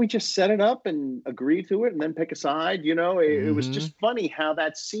 can't we just set it up and agree to it and then pick a side? It was just funny how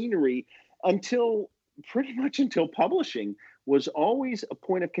that scenery, pretty much until publishing, was always a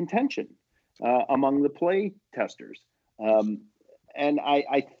point of contention among the play testers, and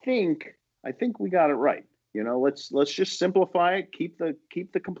I think we got it right. Let's just simplify it, keep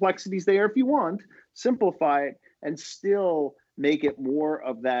the complexities there if you want, simplify it, and still make it more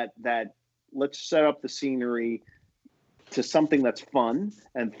of that. Let's set up the scenery to something that's fun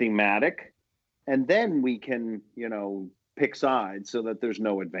and thematic, and then we can pick sides so that there's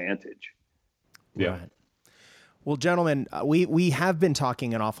no advantage. Yeah. Right. Well, gentlemen, we have been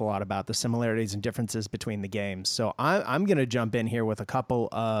talking an awful lot about the similarities and differences between the games. So I'm going to jump in here with a couple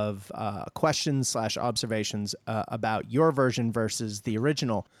of questions / observations about your version versus the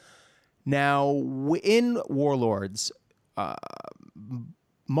original. Now, in Warlords,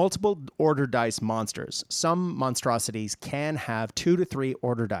 multiple order dice monsters, some monstrosities can have 2 to 3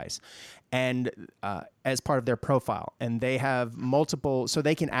 order dice, and as part of their profile, and they have multiple, so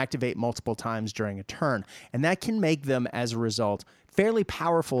they can activate multiple times during a turn, and that can make them, as a result, fairly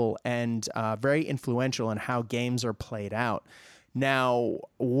powerful and very influential in how games are played out. Now,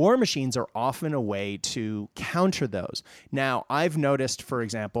 war machines are often a way to counter those. Now, I've noticed, for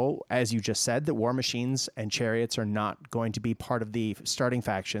example, as you just said, that war machines and chariots are not going to be part of the starting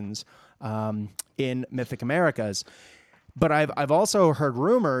factions in Mythic Americas. But I've also heard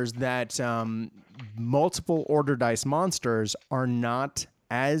rumors that multiple order dice monsters are not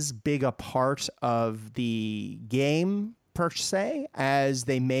as big a part of the game per se as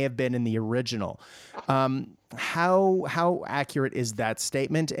they may have been in the original. How accurate is that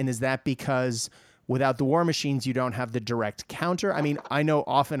statement? And is that because without the war machines, you don't have the direct counter? I mean, I know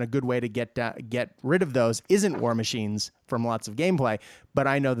often a good way to get rid of those isn't war machines from lots of gameplay, but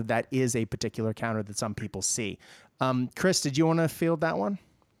I know that is a particular counter that some people see. Chris, did you want to field that one?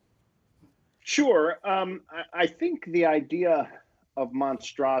 Sure. I think the idea of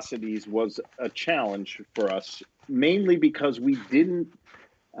monstrosities was a challenge for us, mainly because we didn't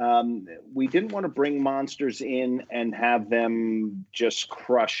want to bring monsters in and have them just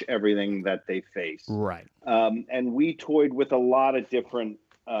crush everything that they face. Right. And we toyed with a lot of different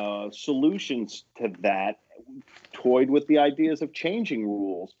solutions to that, toyed with the ideas of changing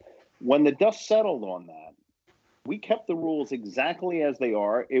rules. When the dust settled on that, we kept the rules exactly as they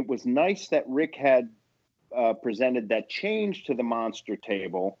are. It was nice that Rick had presented that change to the monster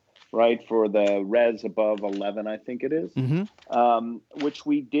table, right, for the res above 11, I think it is, which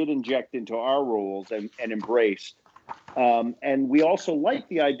we did inject into our rules and embraced. And we also like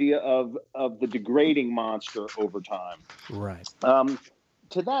the idea of the degrading monster over time. Right.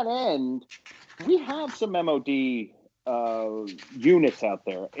 To that end, we have some MOD units out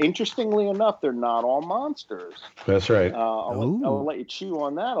there. Interestingly enough, they're not all monsters. That's right. I'll let you chew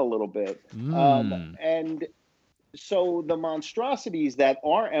on that a little bit. And so the monstrosities that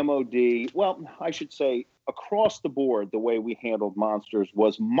are MOD, well, I should say across the board, the way we handled monsters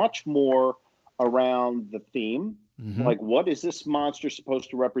was much more around the theme. Like, what is this monster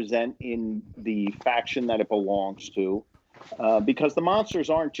supposed to represent in the faction that it belongs to? Because the monsters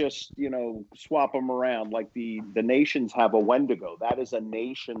aren't just, swap them around. Like the nations have a Wendigo. That is a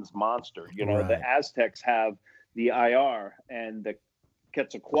nation's monster. Right. The Aztecs have the IR and the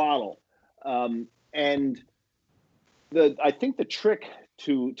Quetzalcoatl. And I think the trick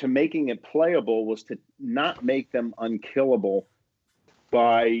to making it playable was to not make them unkillable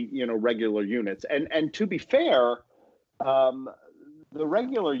by, regular units. And to be fair, the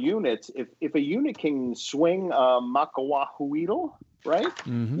regular units, if a unit can swing Makawahuitl, right,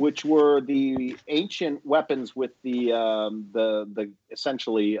 which were the ancient weapons with the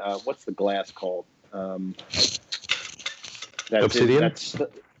essentially what's the glass called? Obsidian.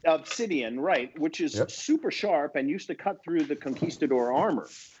 Obsidian, right, which is super sharp and used to cut through the conquistador armor,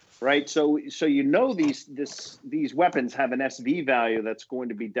 right? So these weapons have an SV value that's going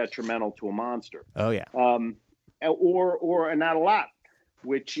to be detrimental to a monster. Oh yeah. Or an Atalat,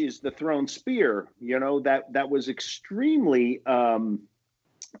 which is the thrown spear, that was extremely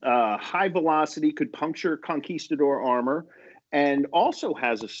high velocity, could puncture conquistador armor, and also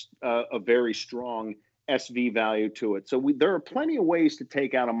has a very strong SV value to it. So there are plenty of ways to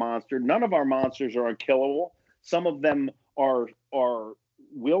take out a monster. None of our monsters are unkillable. Some of them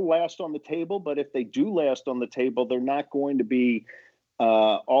will last on the table, but if they do last on the table, they're not going to be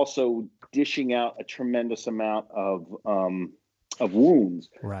also dishing out a tremendous amount of wounds.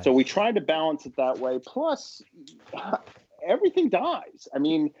 Right. So we tried to balance it that way. Plus, everything dies. I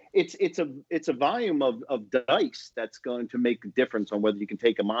mean, it's a volume of dice that's going to make a difference on whether you can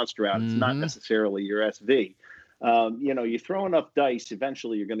take a monster out. It's not necessarily your SV. You throw enough dice,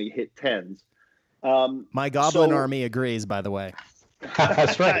 eventually you're going to hit tens. My goblin army agrees, by the way.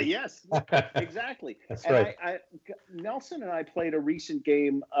 That's right. Yes, exactly. That's and right. Nelson and I played a recent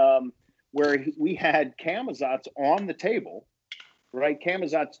game where we had Camazotz on the table. Right,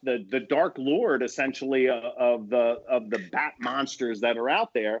 Camazotz, the Dark Lord, essentially of the bat monsters that are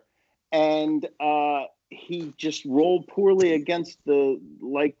out there, and he just rolled poorly against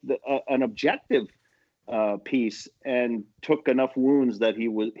an objective piece and took enough wounds that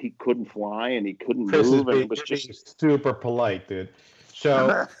he couldn't fly and he couldn't move, and it was just super polite, dude.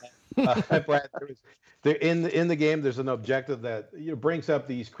 So, Brad, in the game, there's an objective that brings up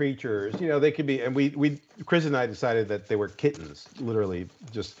these creatures. They could be, and we Chris and I decided that they were kittens, literally.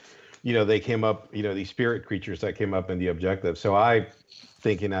 Just they came up, these spirit creatures that came up in the objective. So I,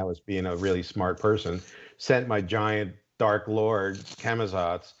 thinking I was being a really smart person, sent my giant Dark Lord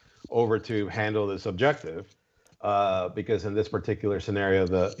Camazotz over to handle this objective, because in this particular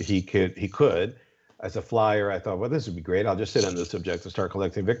scenario, he could. As a flyer, I thought, well, this would be great. I'll just sit on this objective and start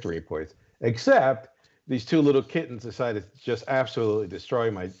collecting victory points. Except these two little kittens decided to just absolutely destroy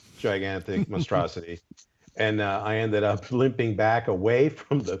my gigantic monstrosity. and I ended up limping back away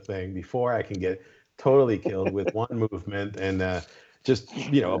from the thing before I can get totally killed with one movement, and just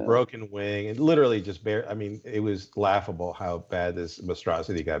a broken wing, and literally just I mean, it was laughable how bad this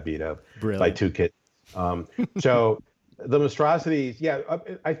monstrosity got beat up by two kids. So the monstrosities, yeah,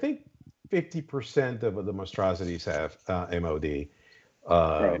 I think 50% of the monstrosities have MOD.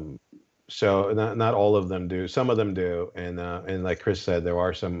 Right. So not all of them do. Some of them do, and like Chris said, there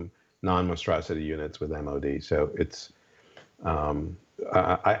are some non-monstrosity units with MOD. So it's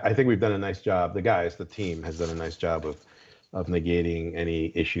I think we've done a nice job. The team has done a nice job of negating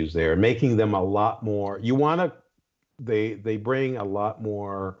any issues there, making them a lot more. They bring a lot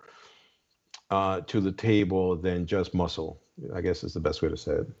more to the table than just muscle, I guess is the best way to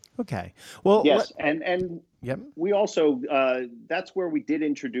say it. Okay. Well, yes, and yep. We also that's where we did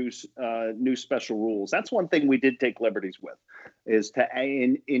introduce new special rules. That's one thing we did take liberties with, is to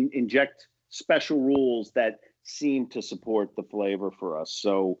inject special rules that seem to support the flavor for us.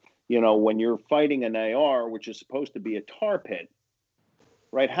 So, when you're fighting an AR, which is supposed to be a tar pit,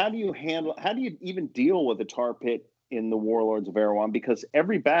 right? How do you even deal with a tar pit in the Warlords of Erewhon? Because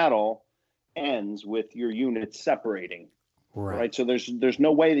every battle ends with your units separating. Right. So there's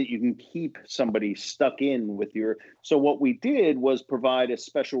no way that you can keep somebody stuck in with your. So what we did was provide a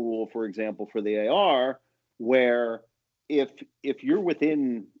special rule, for example, for the AR, where if you're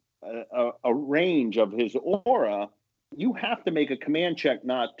within a range of his aura, you have to make a command check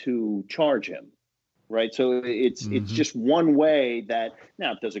not to charge him. Right. So it's just one way that.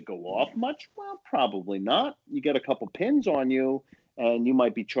 Now, does it go off much? Well, probably not. You get a couple pins on you, and you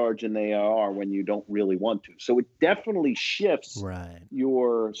might be charging the AR when you don't really want to. So it definitely shifts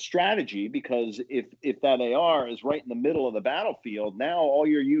your strategy, because if that AR is right in the middle of the battlefield, now all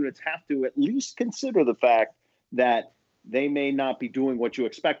your units have to at least consider the fact that they may not be doing what you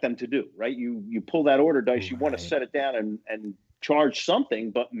expect them to do, right? You pull that order dice, you want to set it down and charge something,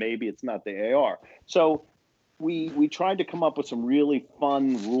 but maybe it's not the AR. So we tried to come up with some really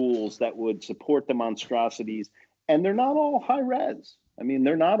fun rules that would support the monstrosities. And they're not all high res. I mean,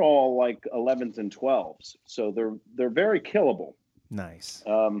 they're not all like 11s and 12s. So they're very killable. Nice.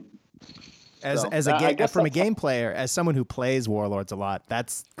 As a game player, as someone who plays Warlords a lot,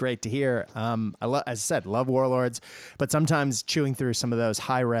 that's great to hear. As I said, love Warlords, but sometimes chewing through some of those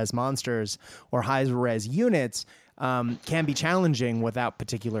high res monsters or high res units can be challenging without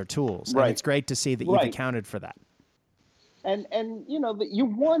particular tools. Right. And it's great to see that you've accounted for that. And that you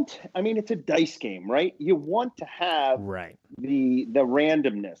want, I mean, it's a dice game, right? You want to have the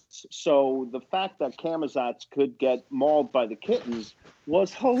randomness. So the fact that Camazotz could get mauled by the kittens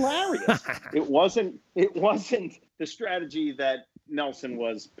was hilarious. It wasn't the strategy that Nelson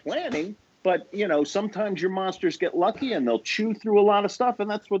was planning, but sometimes your monsters get lucky and they'll chew through a lot of stuff, and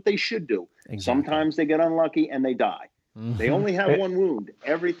that's what they should do. Exactly. Sometimes they get unlucky and they die. They only have one wound.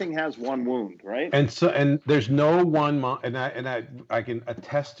 Everything has one wound, right? And there's no one, and I can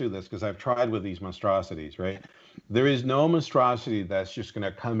attest to this because I've tried with these monstrosities, right? There is no monstrosity that's just going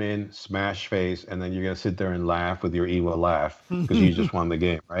to come in, smash face, and then you're going to sit there and laugh with your evil laugh because you just won the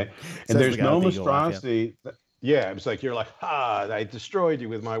game, right? And there's no monstrosity. It's like you're like, I destroyed you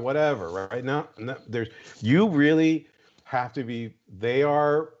with my whatever, right? No, you really have to be.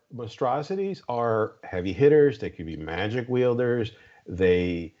 Monstrosities are heavy hitters. They can be magic wielders.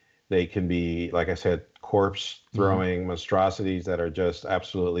 They can be, like I said, corpse throwing monstrosities that are just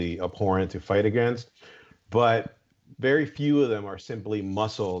absolutely abhorrent to fight against. But very few of them are simply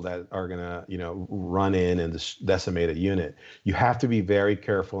muscle that are gonna, run in and decimate a unit. You have to be very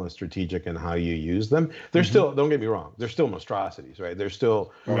careful and strategic in how you use them. They're still, don't get me wrong, they're still monstrosities, right? They're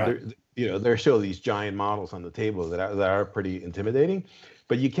still, there's still these giant models on the table that are pretty intimidating.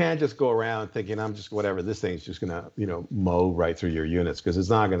 But you can't just go around thinking, I'm just whatever, this thing's just going to, mow right through your units, because it's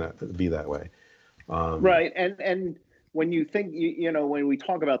not going to be that way. Right. And when you think, when we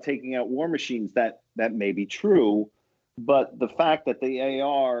talk about taking out war machines, that may be true. But the fact that the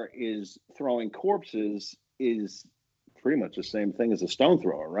AR is throwing corpses is pretty much the same thing as a stone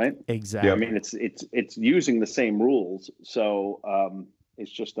thrower, right? Exactly. I mean, it's using the same rules. So it's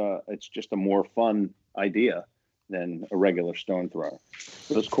just a more fun idea than a regular stone thrower.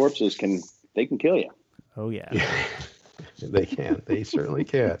 Those corpses can kill you. Oh yeah. They can. They certainly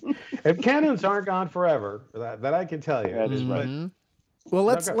can. And cannons aren't gone forever. That I can tell you. That is right. Well,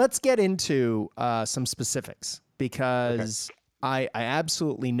 let's get into some specifics, because I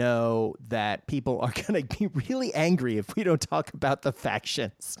absolutely know that people are going to be really angry if we don't talk about the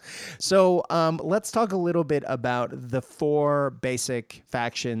factions. So let's talk a little bit about the 4 basic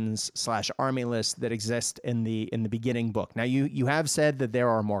factions / army lists that exist in the beginning book. Now, you have said that there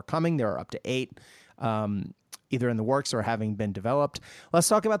are more coming. There are up to 8. either in the works or having been developed. Let's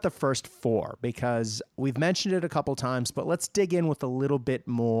talk about the first 4 because we've mentioned it a couple times, but let's dig in with a little bit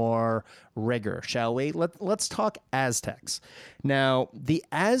more rigor, shall we? Let's talk Aztecs. Now, the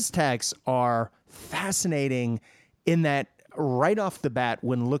Aztecs are fascinating in that right off the bat,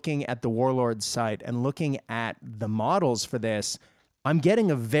 when looking at the Warlord site and looking at the models for this, I'm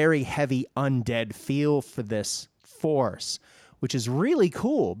getting a very heavy undead feel for this force, which is really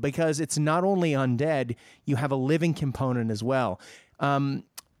cool because it's not only undead, you have a living component as well.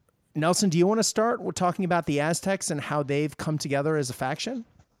 Nelson, do you want to start with talking about the Aztecs and how they've come together as a faction?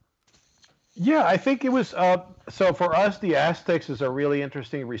 Yeah, I think it was, so for us, the Aztecs is a really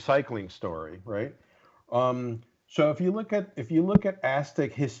interesting recycling story, right? So if you look at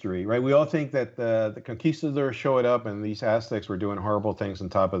Aztec history, right, we all think that the conquistadors showed up and these Aztecs were doing horrible things on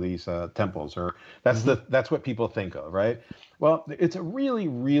top of these temples, or that's what people think of, right? Well, it's a really,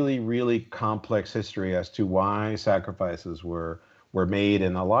 really, really complex history as to why sacrifices were made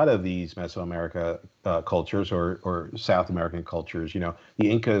in a lot of these Mesoamerica cultures or South American cultures. You know,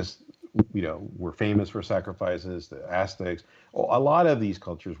 the Incas, you know, were famous for sacrifices. The Aztecs, a lot of these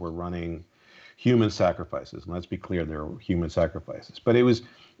cultures were running human sacrifices. And let's be clear, they're human sacrifices. But it was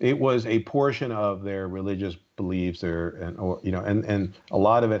a portion of their religious beliefs, and a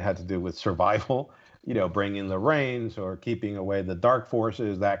lot of it had to do with survival, you know, bringing the rains or keeping away the dark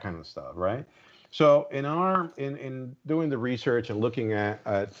forces, that kind of stuff, right? So in doing the research and looking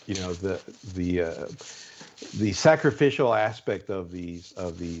at you know the sacrificial aspect of these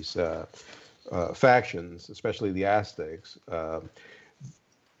factions, especially the Aztecs.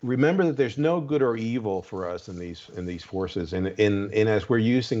 Remember that there's no good or evil for us in these forces, and as we're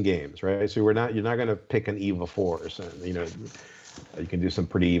using games, right? So you're not going to pick an evil force, and you know, you can do some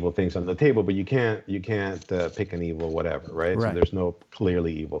pretty evil things on the table, but you can't pick an evil whatever, right? So there's no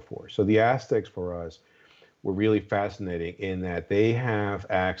clearly evil force. So the Aztecs for us were really fascinating in that they have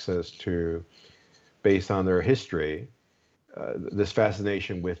access to, based on their history, this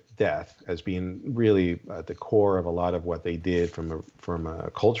fascination with death as being really at the core of a lot of what they did from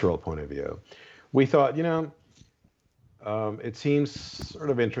a cultural point of view. We thought, you know, it seems sort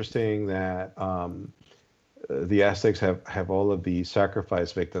of interesting that the Aztecs have all of these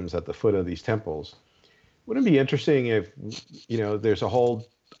sacrifice victims at the foot of these temples. Wouldn't it be interesting if, you know, there's a whole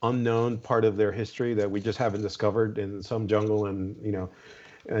unknown part of their history that we just haven't discovered in some jungle and, you know,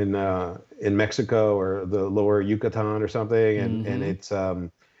 in Mexico or the lower Yucatan or something, and it's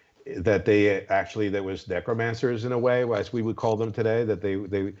that there was necromancers in a way, as we would call them today, that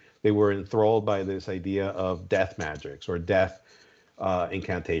they were enthralled by this idea of death magics or death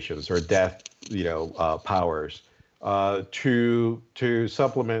incantations or death, you know, powers to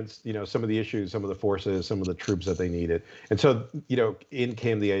supplement, you know, some of the issues, some of the forces, some of the troops that they needed. And so, you know, in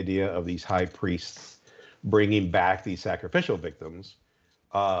came the idea of these high priests bringing back these sacrificial victims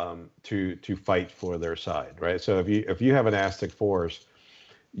to fight for their side, right? So if you have an Aztec force,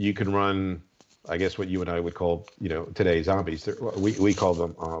 you can run, I guess, what you and I would call, you know, today zombies. We call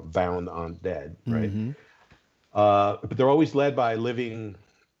them bound undead, right? But they're always led by a living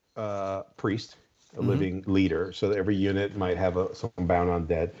priest, a living leader. So that every unit might have some bound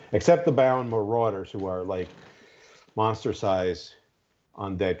undead, except the bound marauders, who are like monster-sized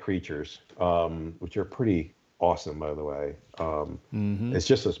undead creatures, which are pretty awesome, by the way. It's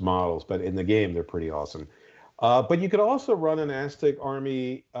just as models, but in the game they're pretty awesome. But you could also run an Aztec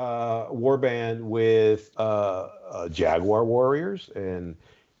army warband with Jaguar warriors and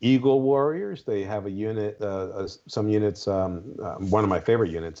Eagle warriors. They have a unit, some units. One of my favorite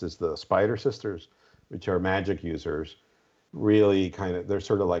units is the Spider Sisters, which are magic users. Really they're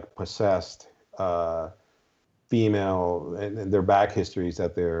sort of like possessed female, and their back history is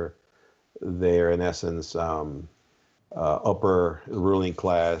that they're in essence upper ruling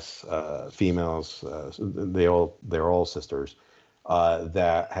class females. They're all sisters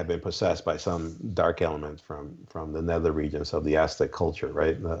that have been possessed by some dark element from the nether regions of the Aztec culture,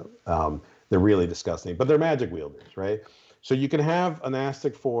 right? They're really disgusting, but they're magic wielders, right? So you can have an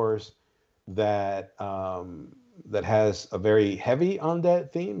Aztec force that has a very heavy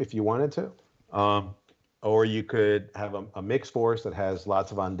undead theme if you wanted to, or you could have a mixed force that has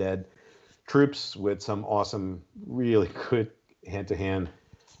lots of undead troops with some awesome, really good hand-to-hand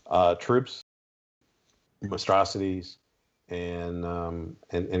troops, monstrosities, and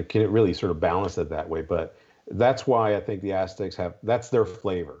can really sort of balance it that way. But that's why I think the Aztecs that's their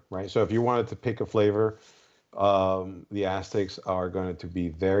flavor, right? So if you wanted to pick a flavor, the Aztecs are going to be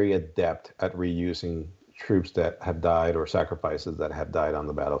very adept at reusing troops that have died or sacrifices that have died on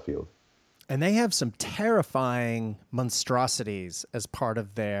the battlefield. And they have some terrifying monstrosities as part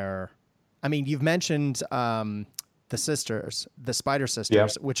of their I mean, you've mentioned the Spider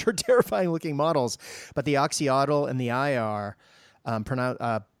Sisters, which are terrifying looking models, but the Oxyotl and the IR,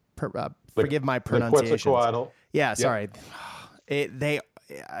 forgive my pronunciation. Quetzalcoatl. Yeah, sorry. They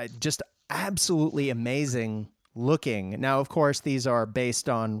just absolutely amazing looking. Now, of course, these are based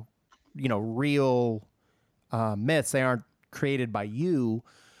on, real myths. They aren't created by you,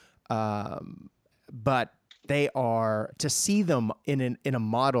 but they are, to see them in a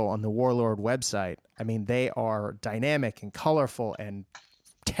model on the Warlord website. I mean, they are dynamic and colorful and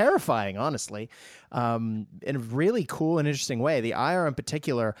terrifying, honestly, in a really cool and interesting way. The IR in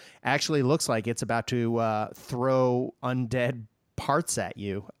particular actually looks like it's about to throw undead parts at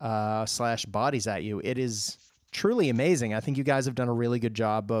you, / bodies at you. It is truly amazing. I think you guys have done a really good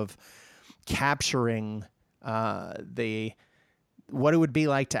job of capturing what it would be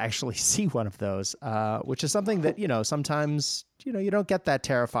like to actually see one of those, which is something that, sometimes, you don't get that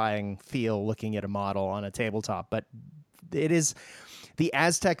terrifying feel looking at a model on a tabletop, but it is, the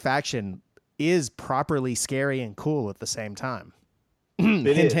Aztec faction is properly scary and cool at the same time.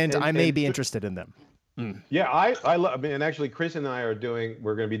 Hint, I may be interested in them. Yeah, I love, and actually Chris and I we're going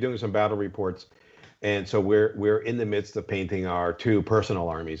to be doing some battle reports. And so we're in the midst of painting our 2 personal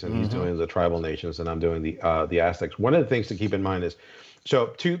armies, and he's doing the tribal nations, and I'm doing the Aztecs. One of the things to keep in mind is, so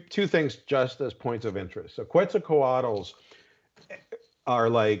two things just as points of interest. So Quetzalcoatl's are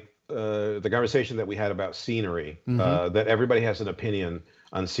like the conversation that we had about scenery, that everybody has an opinion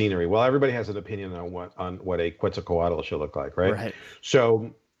on scenery. Well, everybody has an opinion on what a Quetzalcoatl should look like, right?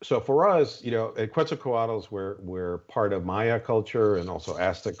 So for us, Quetzalcoatl's we're part of Maya culture and also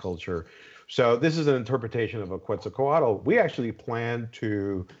Aztec culture. So this is an interpretation of a Quetzalcoatl. We actually plan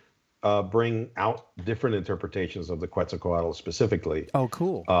to bring out different interpretations of the Quetzalcoatl specifically. Oh,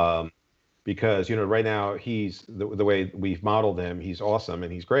 cool. Because, right now he's the way we've modeled him, he's awesome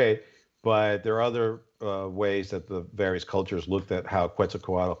and he's great. But there are other ways that the various cultures looked at how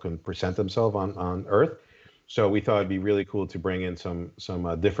Quetzalcoatl can present himself on Earth. So we thought it'd be really cool to bring in some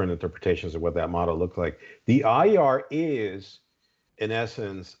different interpretations of what that model looked like. The IR is, in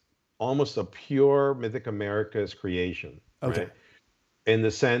essence, almost a pure Mythic Americas creation, right? In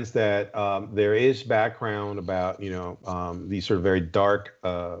the sense that there is background about, these sort of very dark,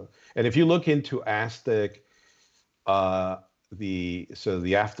 and if you look into Aztec,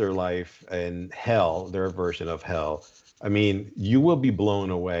 the afterlife and hell, their version of hell, I mean, you will be blown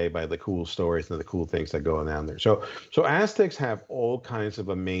away by the cool stories and the cool things that go on down there. So Aztecs have all kinds of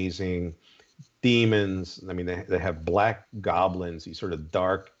amazing demons. I mean, they have black goblins, these sort of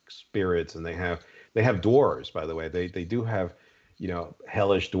dark spirits, and they have dwarves, by the way. They do have,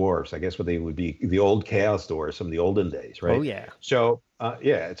 hellish dwarves. I guess what they would be the old chaos dwarves from the olden days, right? Oh yeah. So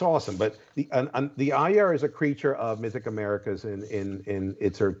it's awesome. But the IR is a creature of Mythic Americas in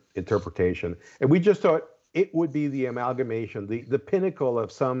its interpretation, and we just thought it would be the amalgamation, the pinnacle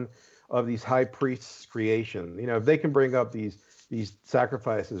of some of these high priests' creation. If they can bring up these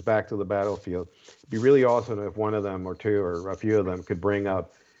sacrifices back to the battlefield, it'd be really awesome if one of them or two or a few of them could bring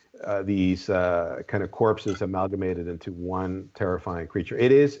up these kind of corpses amalgamated into one terrifying creature.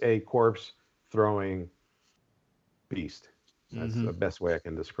 It is a corpse throwing beast. That's the best way I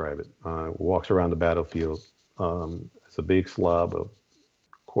can describe it. Walks around the battlefield. It's a big slob of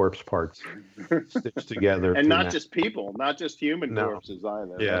corpse parts stitched together. And not just people, not just human corpses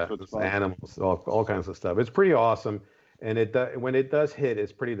either. Yeah, it's animals, all kinds of stuff. It's pretty awesome. And when it does hit,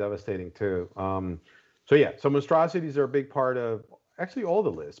 it's pretty devastating too. So monstrosities are a big part of actually all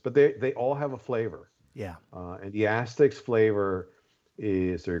the lists, but they all have a flavor. Yeah. And the Aztecs flavor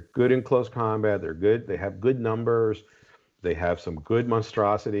is they're good in close combat. They're good. They have good numbers. They have some good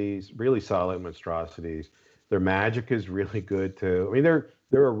monstrosities, really solid monstrosities. Their magic is really good too. I mean, they're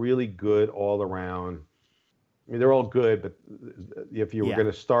a really good all around. I mean, they're all good, but if you were going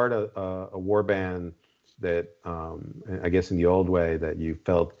to start a warband that, I guess in the old way that you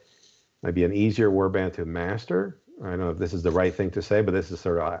felt might be an easier warband to master. I don't know if this is the right thing to say, but this is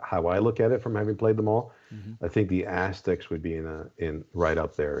sort of how I look at it from having played them all. I think the Aztecs would be in right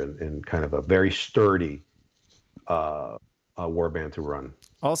up there in kind of a very sturdy warband to run.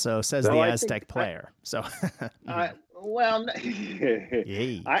 Also says the Aztec player. Well,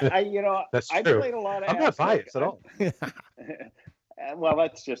 Yay. That's I true. played a lot of I'm not Aztec. biased at all. Well,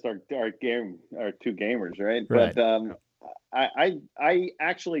 that's just our game, our 2 gamers, right? Right. But I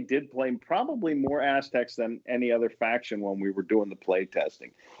actually did play probably more Aztecs than any other faction when we were doing the play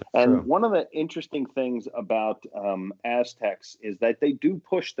testing. And True. one of the interesting things about Aztecs is that they do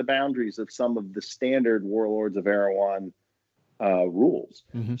push the boundaries of some of the standard Warlords of Erewhon rules.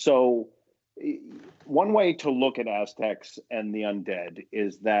 So one way to look at Aztecs and the undead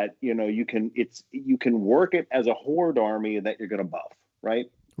is that you can work it as a horde army that you're going to buff, right?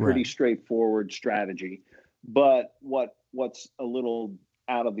 Pretty straightforward strategy. But what's a little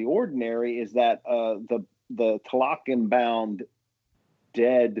out of the ordinary is that the Tolakan bound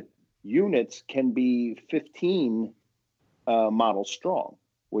dead units can be 15 models strong,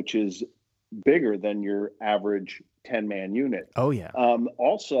 which is bigger than your average 10-man unit. Oh yeah.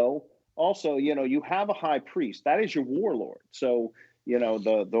 Also, you have a high priest. That is your warlord. So,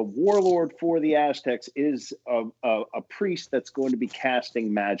 the warlord for the Aztecs is a priest that's going to be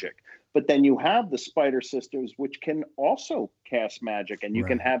casting magic. But then you have the Spider Sisters, which can also cast magic, and you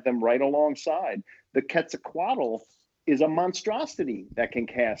can have them right alongside. The Quetzalcoatl is a monstrosity that can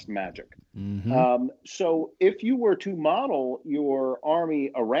cast magic. Mm-hmm. So if you were to model your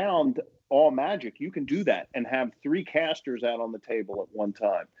army around all magic, you can do that and have 3 casters out on the table at one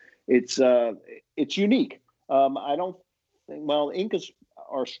time. It's unique. I don't think, Incas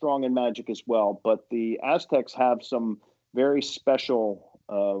are strong in magic as well, but the Aztecs have some very special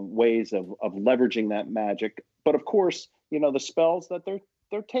ways of leveraging that magic. But of course, the spells that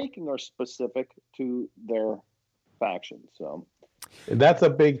they're taking are specific to their faction. So that's a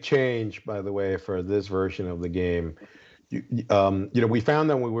big change, by the way, for this version of the game. We found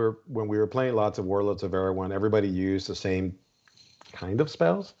that when we were playing lots of Warlords of Erewhon, everybody used the same kind of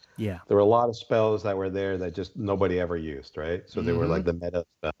spells. Yeah, there were a lot of spells that were there that just nobody ever used, right? So they were like the meta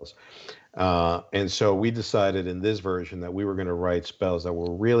spells. And so we decided in this version that we were going to write spells that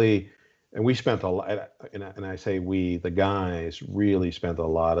were really, and we spent a lot, and I say we, the guys really spent a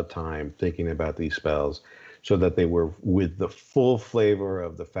lot of time thinking about these spells so that they were with the full flavor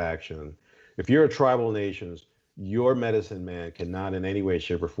of the faction. If you're a tribal nations, your medicine man cannot in any way,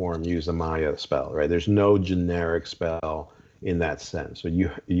 shape, or form use a Maya spell, right? There's no generic spell in that sense. So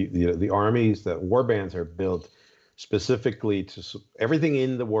the armies, the warbands are built specifically to everything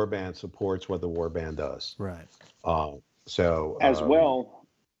in the warband supports what the warband does. Right. So as well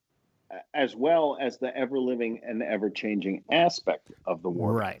as the ever living and ever changing aspect of the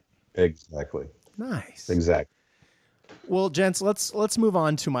war. Right. Exactly. Nice. Exactly. Well, gents, let's move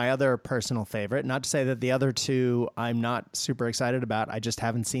on to my other personal favorite. Not to say that the other two I'm not super excited about. I just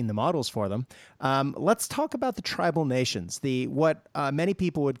haven't seen the models for them. Let's talk about the tribal nations, what many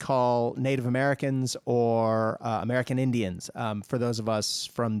people would call Native Americans or American Indians, for those of us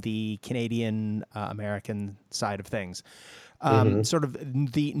from the Canadian American side of things. Sort of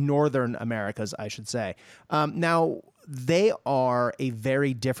the Northern Americas, I should say. Now, they are a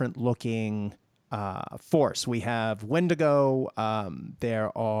very different looking force. We have Wendigo,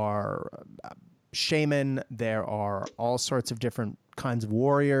 there are shaman, there are all sorts of different kinds of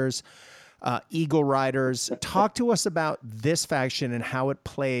warriors, eagle riders. Talk to us about this faction and how it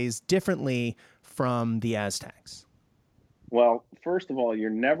plays differently from the Aztecs. Well, first of all, you're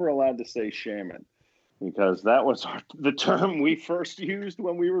never allowed to say shaman, because that was the term we first used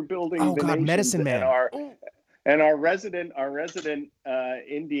when we were building the nations. Medicine man. And our resident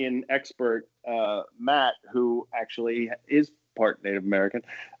Indian expert, Matt, who actually is part Native American,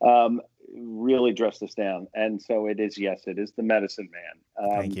 really dressed us down. And so it is the medicine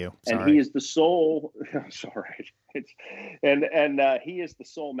man. Thank you. Sorry. And he is the sole. It's all right. He is the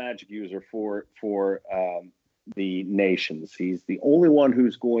sole magic user for the nations. He's the only one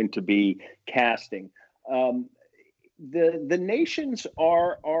who's going to be casting. The nations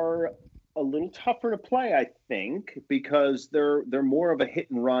are a little tougher to play, I think, because they're more of a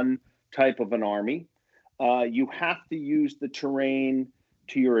hit and run type of an army. You have to use the terrain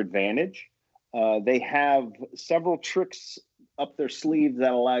to your advantage. They have several tricks up their sleeves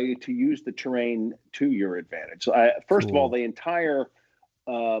that allow you to use the terrain to your advantage. So first of all, the entire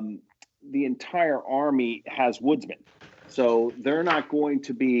army has woodsmen, so they're not going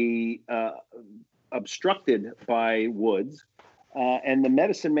to be obstructed by woods. And the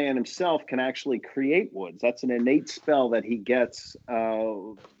medicine man himself can actually create woods. That's an innate spell that he gets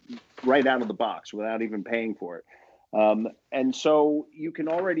right out of the box without even paying for it. And so you can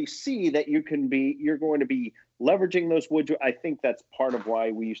already see that you're going to be leveraging those woods. I think that's part of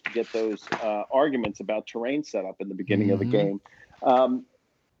why we used to get those arguments about terrain setup in the beginning of the game.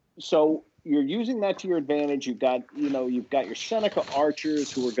 So you're using that to your advantage. You've got your Seneca archers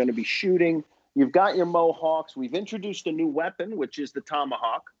who are going to be shooting. You've got your Mohawks. We've introduced a new weapon, which is the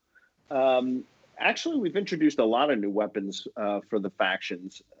tomahawk. Actually, we've introduced a lot of new weapons for the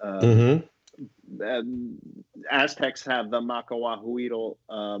factions. Aztecs have the Macahuitl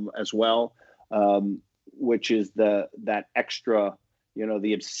as well, which is that extra,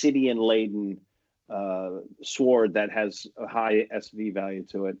 the obsidian-laden sword that has a high SV value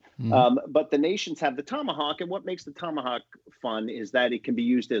to it. But the nations have the tomahawk, and what makes the tomahawk fun is that it can be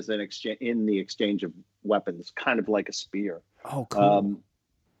used as an exchange of weapons, kind of like a spear. Oh, cool.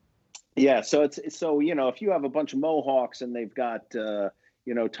 Yeah, so if you have a bunch of Mohawks and they've got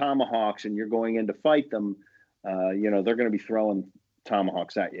tomahawks, and you're going in to fight them, they're going to be throwing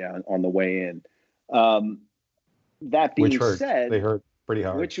tomahawks at you on the way in. That being said, they hurt pretty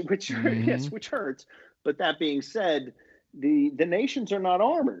hard. Which hurts. But that being said, the nations are not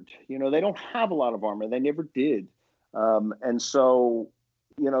armored. They don't have a lot of armor. They never did, and so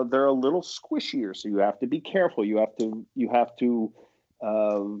they're a little squishier. So you have to be careful. You have to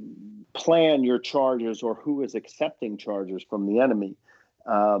plan your charges or who is accepting charges from the enemy.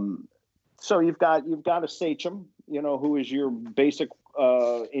 So you've got a sachem, who is your basic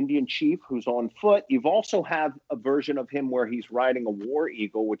Indian chief who's on foot. You've also have a version of him where he's riding a war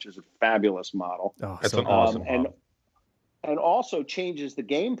eagle, which is a fabulous model. Oh, that's an awesome model. And also changes the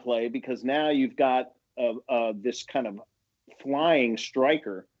gameplay because now you've got this kind of flying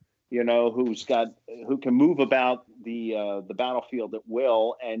striker, who can move about the battlefield at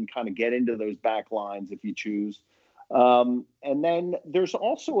will and kind of get into those back lines if you choose. And then there's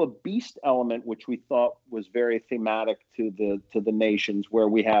also a beast element, which we thought was very thematic to the nations, where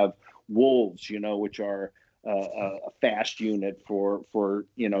we have wolves, which are a fast unit for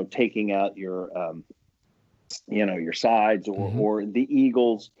taking out your sides or the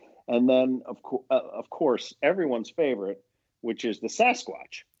eagles. And then of course, everyone's favorite, which is the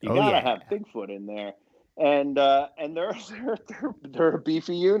Sasquatch. You gotta have Bigfoot in there, and they're a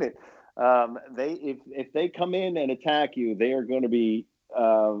beefy unit. If they come in and attack you, they are going to be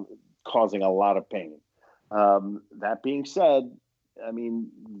causing a lot of pain. That being said, I mean,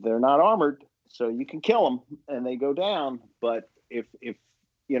 they're not armored, so you can kill them and they go down. But if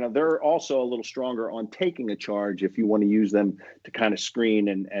they're also a little stronger on taking a charge if you want to use them to kind of screen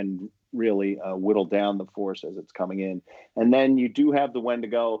and really whittle down the force as it's coming in. And then you do have the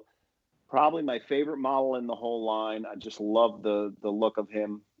Wendigo, probably my favorite model in the whole line. I just love the look of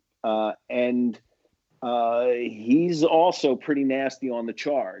him. And he's also pretty nasty on the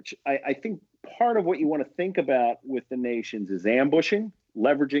charge. I think part of what you want to think about with the nations is ambushing,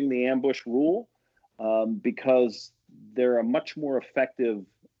 leveraging the ambush rule, because they're a much more effective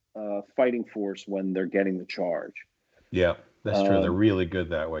fighting force when they're getting the charge. Yeah, that's true. They're really good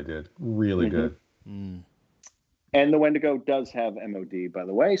that way, dude. Really good. And the Wendigo does have MOD, by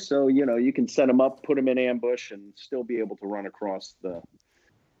the way. So, you can set them up, put them in ambush, and still be able to run across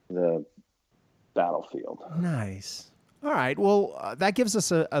the battlefield. Nice. All right. Well, that gives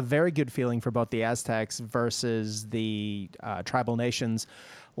us a very good feeling for both the Aztecs versus the tribal nations.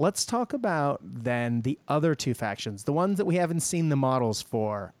 Let's talk about then the other two factions, the ones that we haven't seen the models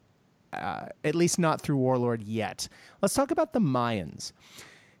for, at least not through Warlord yet. Let's talk about the Mayans.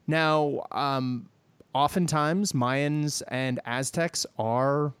 Now, oftentimes Mayans and Aztecs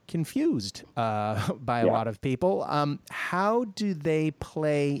are confused by a lot of people. How do they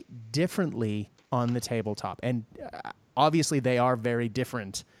play differently on the tabletop? And obviously they are very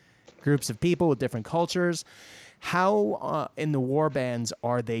different groups of people with different cultures. How in the war bands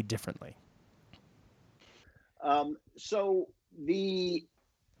are they differently? So the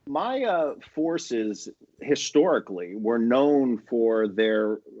Maya forces historically were known for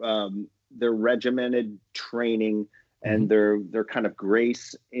their regimented training and their kind of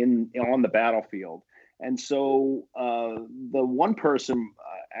grace on the battlefield. And so the one person,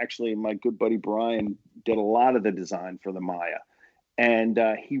 actually my good buddy Brian, did a lot of the design for the Maya, and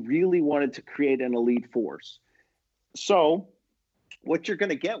he really wanted to create an elite force. So what you're going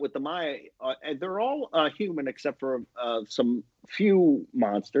to get with the Maya, they're all human except for some few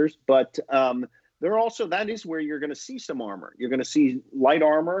monsters, but they're also, that is where you're going to see some armor. You're going to see light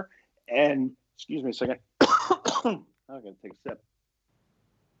armor. And excuse me a second. I'm going to take a sip.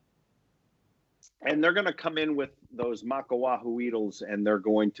 And they're going to come in with those Makawahuitls, and they're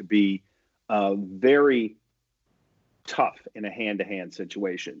going to be very tough in a hand-to-hand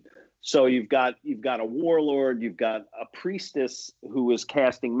situation. So you've got a warlord, you've got a priestess who is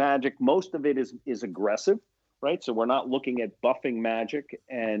casting magic. Most of it is aggressive, right? So we're not looking at buffing magic,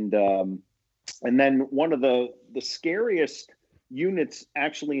 and then one of the scariest units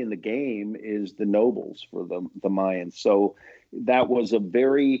actually in the game is the nobles for the Mayans. So that was a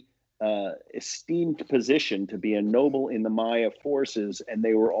very esteemed position to be a noble in the Maya forces, and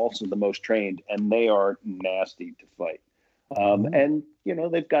they were also the most trained, and they are nasty to fight. And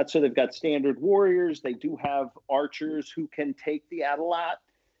they've got standard warriors. They do have archers who can take the Atalat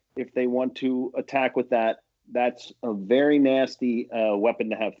if they want to attack with that. That's a very nasty weapon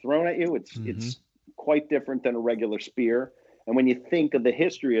to have thrown at you. It's quite different than a regular spear. And when you think of the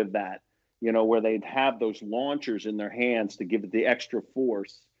history of that, where they'd have those launchers in their hands to give it the extra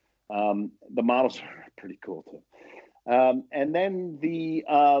force, the models are pretty cool too. And then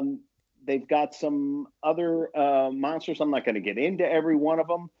they've got some other monsters. I'm not going to get into every one of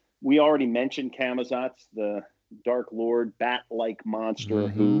them. We already mentioned Camazotz, the Dark Lord, bat-like monster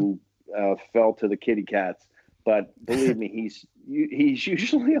who fell to the kitty cats. But believe me, he's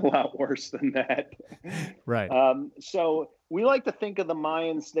usually a lot worse than that. Right. So we like to think of the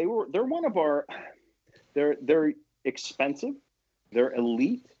Mayans. They're one of our. They're expensive. They're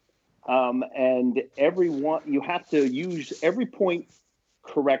elite. And you have to use every point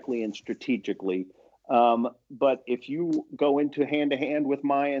correctly and strategically. But if you go into hand-to-hand with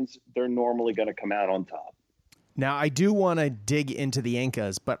Mayans, they're normally going to come out on top. Now, I do want to dig into the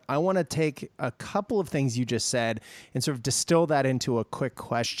Incas, but I want to take a couple of things you just said and sort of distill that into a quick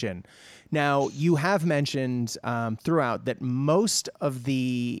question. Now, you have mentioned throughout that most of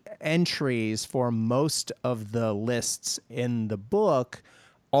the entries for most of the lists in the book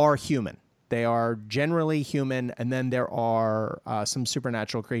are human. They are generally human, and then there are some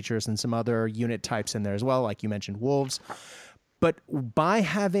supernatural creatures and some other unit types in there as well, like you mentioned, wolves. But by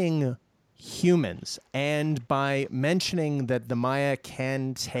having humans and by mentioning that the Maya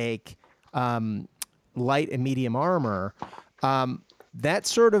can take light and medium armor, that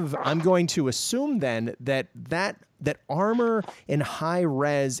sort of, I'm going to assume then that armor in high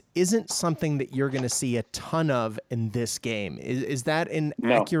res isn't something that you're going to see a ton of in this game. Is that an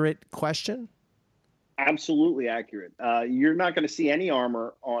accurate question? Absolutely accurate. You're not going to see any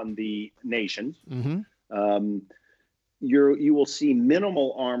armor on the nations. You will see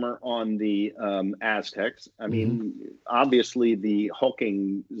minimal armor on the Aztecs. I mean, obviously the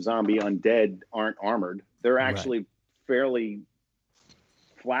hulking zombie undead aren't armored. They're actually fairly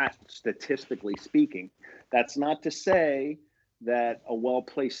flat, statistically speaking. That's not to say that a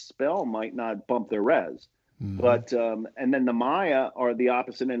well-placed spell might not bump their res. But and then the Maya are the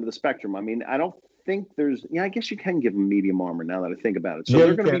opposite end of the spectrum. I mean, I don't think there's. I guess you can give them medium armor now that I think about it. So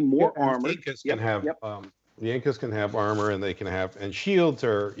they're going to be more armored. The Incas can have armor, and they can have, and shields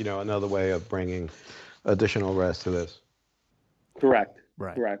are, another way of bringing additional res to this. Correct.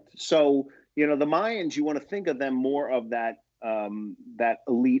 Right. Correct. So, the Mayans, you want to think of them more of that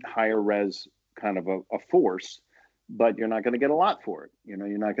elite higher res kind of a force, but you're not going to get a lot for it. You're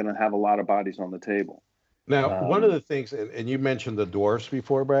not going to have a lot of bodies on the table. Now, one of the things, and you mentioned the dwarfs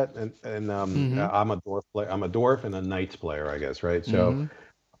before, Brett, and I'm a dwarf player. I'm a dwarf and a knights player, I guess, right? So.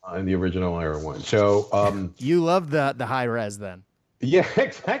 In the original Iron One. So you love the high res then. Yeah,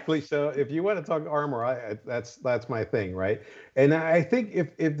 exactly. So if you want to talk armor, that's my thing, right? And I think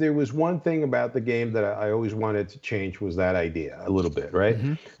if there was one thing about the game that I always wanted to change was that idea a little bit, right?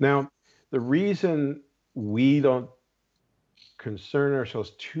 Now, the reason we don't concern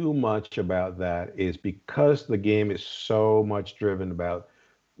ourselves too much about that is because the game is so much driven about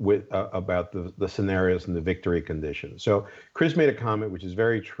the scenarios and the victory conditions. So Chris made a comment, which is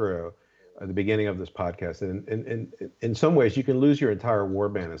very true, at the beginning of this podcast. And in some ways, you can lose your entire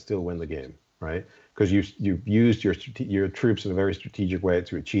warband and still win the game, right? Because you've used your troops in a very strategic way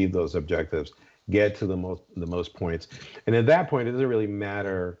to achieve those objectives, get to the most points. And at that point, it doesn't really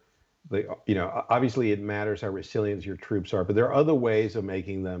matter. Obviously, it matters how resilient your troops are, but there are other ways of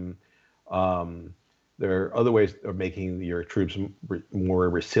making them. There are other ways of making your troops more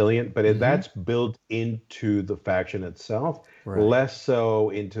resilient, but that's built into the faction itself, less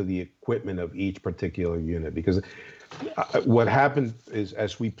so into the equipment of each particular unit. Because what happened is,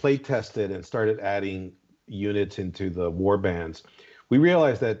 as we play tested and started adding units into the war bands, we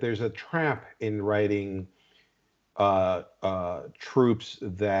realized that there's a trap in writing troops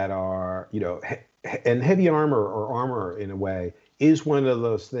that are, and heavy armor or armor in a way is one of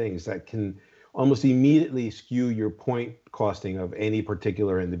those things that can almost immediately skew your point costing of any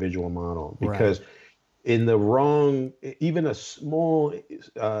particular individual model, because in the wrong, even a small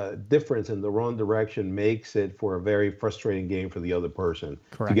difference in the wrong direction makes it for a very frustrating game for the other person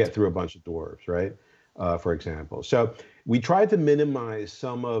to get through a bunch of dwarves, right? For example. So we tried to minimize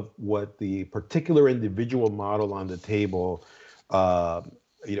some of what the particular individual model on the table,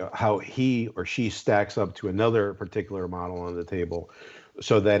 how he or she stacks up to another particular model on the table,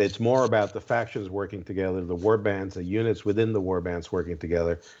 so that it's more about the factions working together, the war bands, the units within the war bands working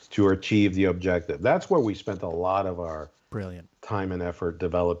together to achieve the objective. That's where we spent a lot of our time and effort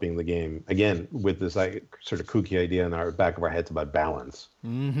developing the game. Again, with this sort of kooky idea in our back of our heads about balance.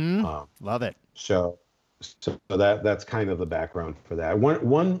 Love it. So that's kind of the background for that.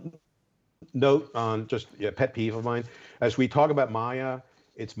 One note on just a pet peeve of mine, as we talk about Maya,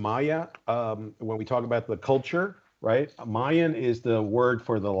 It's Maya. When we talk about the culture, right? Mayan is the word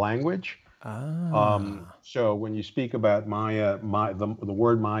for the language. So when you speak about Maya, the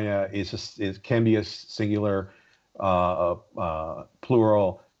word Maya can be a singular,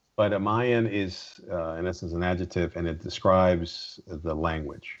 plural, but a Mayan is in essence an adjective, and it describes the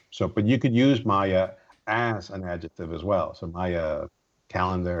language. So, but you could use Maya as an adjective as well. So Maya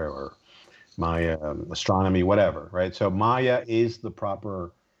calendar or Maya astronomy, whatever, right? So Maya is the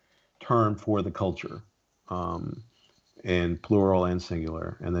proper term for the culture. In plural and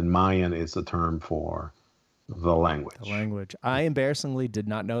singular, and then Mayan is the term for the language. The language. I embarrassingly did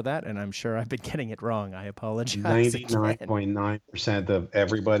not know that, and I'm sure I've been getting it wrong. I apologize. 99.9% of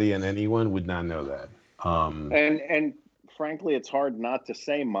everybody and anyone would not know that. And frankly, it's hard not to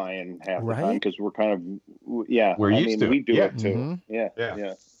say Mayan half the time Right? because we're kind of We're used to it. we do Yeah. it too.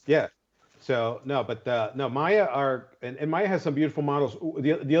 Mhm. Yeah. So no, but no, Maya are and Maya has some beautiful models.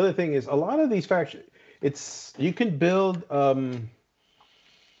 The other thing is a lot of these factions. It's you can build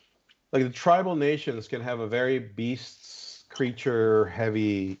like the tribal nations can have a very beasts creature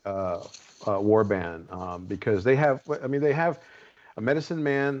heavy warband because they have. I mean, they have a medicine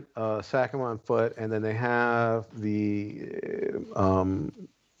man, Sakama on foot, and then they have the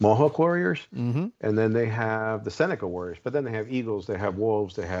Mohawk warriors, Mm-hmm. and then they have the Seneca warriors. But then they have eagles, they have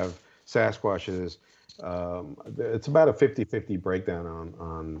wolves, they have Sasquatches. It's about a 50-50 breakdown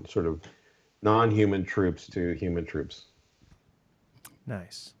on sort of non-human troops to human troops.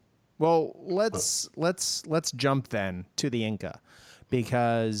 Nice. Well, let's jump then to the Inca,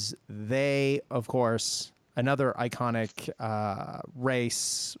 because they, of course, another iconic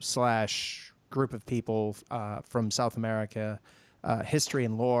race / group of people from South America, history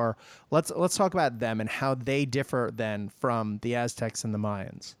and lore. Let's talk about them and how they differ then from the Aztecs and the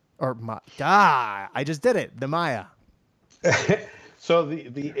Mayans. I just did it. The Maya. So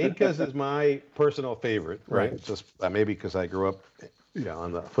the Incas is my personal favorite, right? Right. Just maybe because I grew up,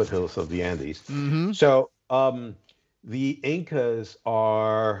 on the foothills of the Andes. Mm-hmm. So the Incas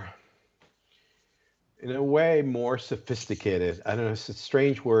are, in a way, more sophisticated. I don't know, it's a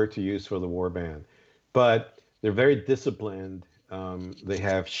strange word to use for the warband, but they're very disciplined. They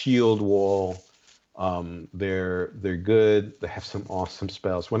have shield wall. They're good. They have some awesome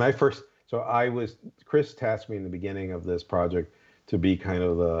spells. Chris tasked me in the beginning of this project to be kind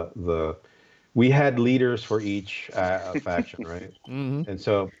of we had leaders for each faction, right? Mm-hmm. And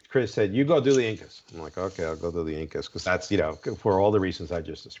so Chris said, "You go do the Incas." I'm like, "Okay, I'll go do the Incas," because that's for all the reasons I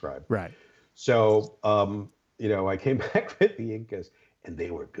just described. Right. So I came back with the Incas, and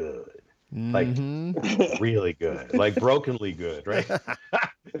they were good, like really good, like brokenly good, right?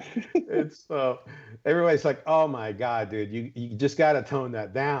 It's everybody's like, "Oh my God, dude, you just got to tone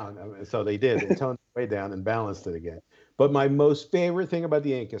that down." So they did. They toned it way down and balanced it again. But my most favorite thing about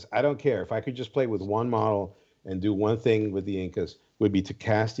the Incas, I don't care if I could just play with one model and do one thing with the Incas, would be to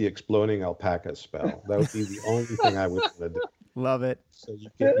cast the exploding alpaca spell. That would be the only thing I would want to do. Love it. So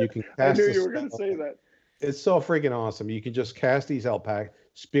you can cast. I knew you were going to say that. It's so freaking awesome. You can just cast these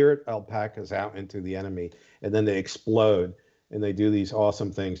spirit alpacas out into the enemy, and then they explode, and they do these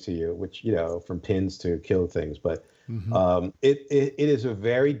awesome things to you, which from pins to kill things. But it is a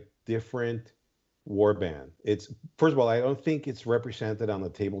very different warband. It's, first of all, I don't think it's represented on the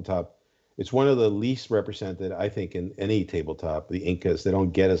tabletop. It's one of the least represented, I think, in any tabletop. The Incas, they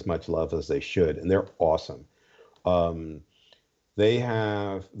don't get as much love as they should, and they're awesome. They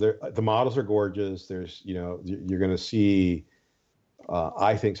have the models are gorgeous. There's you're going to see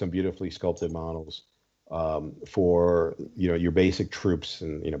I think some beautifully sculpted models for your basic troops,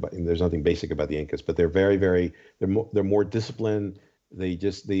 and and there's nothing basic about the Incas, but they're very they're more disciplined.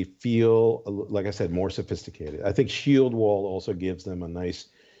 They feel, like I said, more sophisticated. I think shield wall also gives them a nice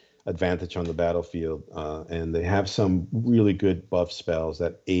advantage on the battlefield, and they have some really good buff spells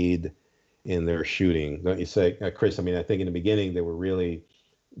that aid in their shooting. Don't you say, Chris? I mean, I think in the beginning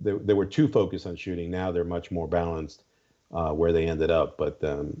they were too focused on shooting. Now they're much more balanced where they ended up, but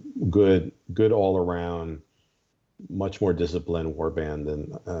good all around. Much more disciplined warband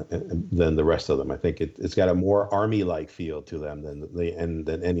than the rest of them. I think it's got a more army-like feel to them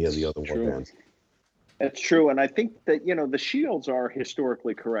than any of the other warbands. That's true, and I think that the shields are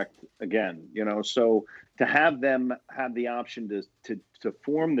historically correct again. So to have them have the option to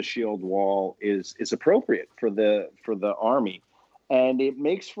form the shield wall is appropriate for the army, and it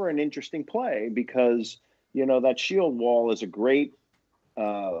makes for an interesting play because that shield wall is a great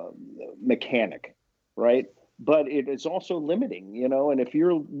mechanic, right? But it is also limiting, and if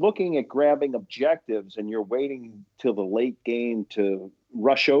you're looking at grabbing objectives and you're waiting till the late game to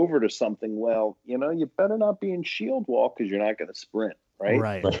rush over to something, well, you better not be in shield wall because you're not going to sprint,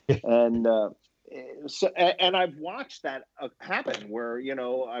 right? Right. And and I've watched that happen where,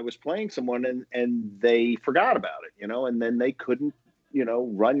 I was playing someone and they forgot about it, and then they couldn't,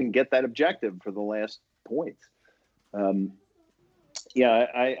 run and get that objective for the last points. Yeah,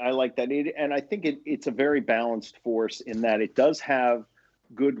 I like that. And I think it's a very balanced force in that it does have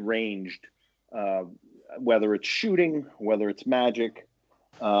good ranged, whether it's shooting, whether it's magic.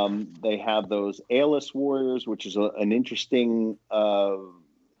 They have those Aeless Warriors, which is an interesting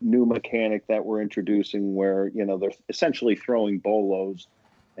new mechanic that we're introducing where, they're essentially throwing bolos.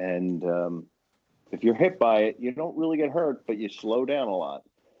 And if you're hit by it, you don't really get hurt, but you slow down a lot.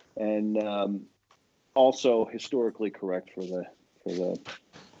 And also historically correct for the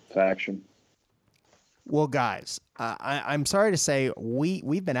faction. Well, guys, I'm sorry to say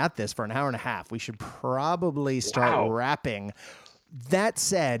we've been at this for an hour and a half. We should probably start wrapping. That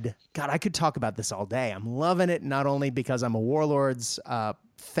said, God, I could talk about this all day. I'm loving it, not only because I'm a Warlords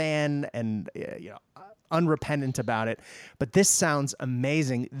fan and unrepentant about it, but this sounds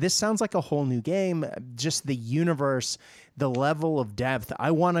amazing. This sounds like a whole new game. Just the universe, the level of depth.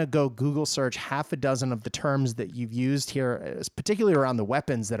 I want to go Google search half a dozen of the terms that you've used here, particularly around the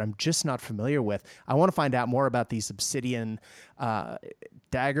weapons that I'm just not familiar with. I want to find out more about these obsidian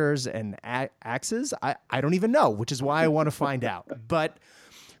daggers and axes. I don't even know, which is why I want to find out. But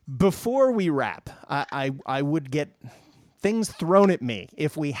before we wrap, I would get things thrown at me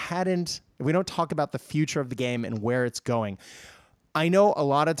if we don't talk about the future of the game and where it's going. I know a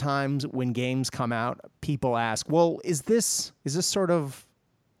lot of times when games come out, people ask, well, is this sort of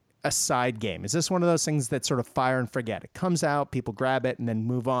a side game? Is this one of those things that sort of fire and forget? It comes out, people grab it and then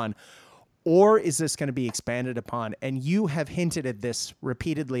move on. Or is this going to be expanded upon? And you have hinted at this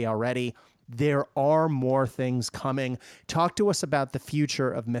repeatedly already. There are more things coming. Talk to us about the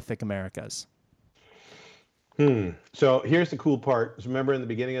future of Mythic Americas. So here's the cool part. Remember in the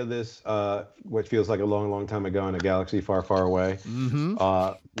beginning of this, what feels like a long, long time ago in a galaxy far, far away,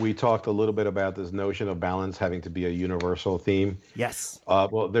 we talked a little bit about this notion of balance having to be a universal theme. Yes.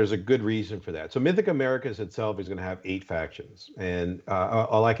 Well, there's a good reason for that. So Mythic Americas itself is going to have 8 factions. And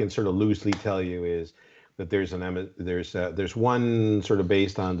all I can sort of loosely tell you is that there's one sort of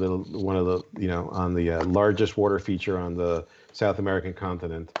based on on the largest water feature on the South American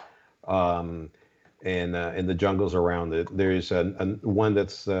continent. And in the jungles around it. There's one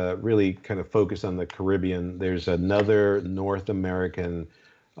that's really kind of focused on the Caribbean. There's another North American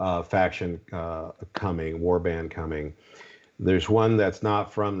faction coming, warband coming. There's one that's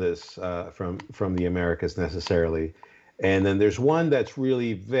not from this, from the Americas necessarily. And then there's one that's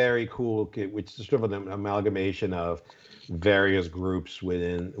really very cool, which is sort of an amalgamation of various groups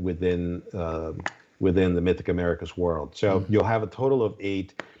within the Mythic Americas world. So you'll have a total of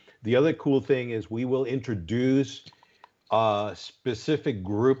 8. The other cool thing is we will introduce specific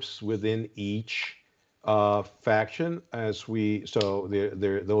groups within each faction so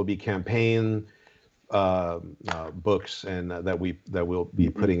there will be campaign books and that we'll be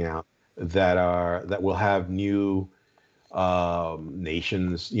putting out that will have new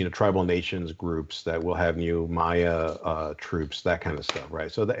nations, tribal nations groups that will have new Maya troops, that kind of stuff,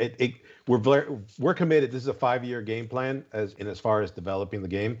 right? So that we're committed. This is a 5-year game plan as far as developing the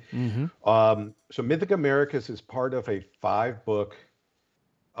game. So Mythic Americas is part of a 5-book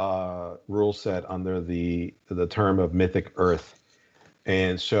rule set under the term of Mythic Earth.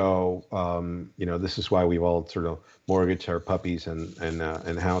 And so, this is why we've all sort of mortgaged our puppies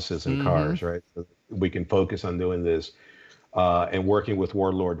and houses and cars, right? So we can focus on doing this and working with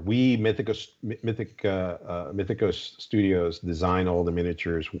Warlord. We, Mythicos Studios, design all the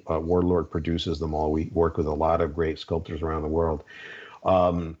miniatures. Warlord produces them all. We work with a lot of great sculptors around the world.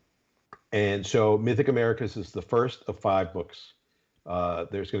 And so Mythic Americas is the first of 5 books.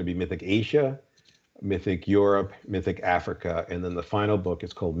 There's going to be Mythic Asia, Mythic Europe, Mythic Africa, and then the final book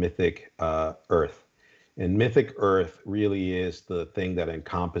is called Mythic Earth. And Mythic Earth really is the thing that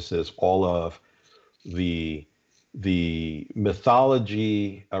encompasses all of the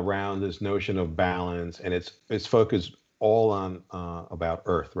mythology around this notion of balance, and it's focused all on about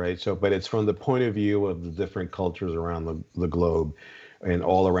Earth, right? So, but it's from the point of view of the different cultures around the globe, and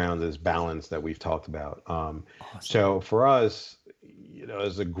all around this balance that we've talked about. Awesome. So for us,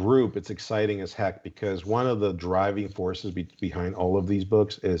 as a group, it's exciting as heck because one of the driving forces behind all of these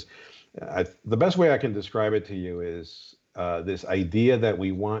books is the best way I can describe it to you is this idea that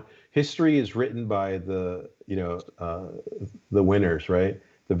we want history is written by the winners, right?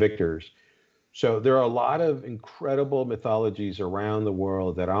 The victors. So there are a lot of incredible mythologies around the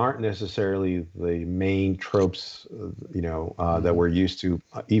world that aren't necessarily the main tropes, that we're used to,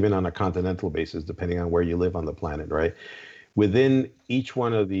 even on a continental basis, depending on where you live on the planet, right? within each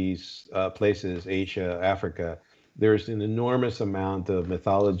one of these places, Asia, Africa, there's an enormous amount of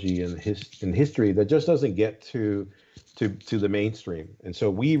mythology and history that just doesn't get to the mainstream. And so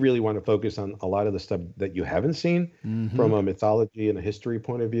we really want to focus on a lot of the stuff that you haven't seen from a mythology and a history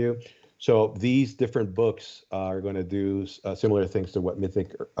point of view. So these different books are going to do similar things to what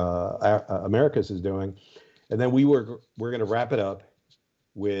Mythic Americas is doing. And then we're going to wrap it up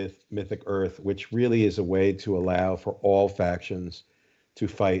with Mythic Earth, which really is a way to allow for all factions to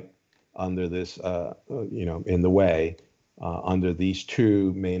fight under this, in the way, under these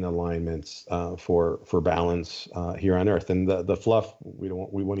two main alignments for balance here on Earth. And the fluff, we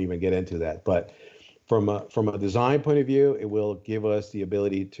won't even get into that. But from a design point of view, it will give us the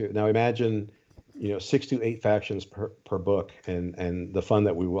ability to now imagine, 6 to 8 factions per book, and the fun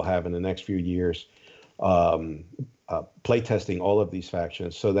that we will have in the next few years, playtesting all of these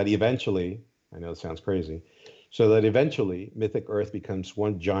factions, so that eventually, I know it sounds crazy, so that eventually Mythic Earth becomes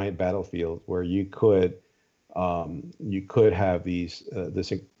one giant battlefield where you could have these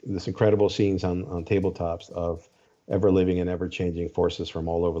this incredible scenes on tabletops of ever living and ever changing forces from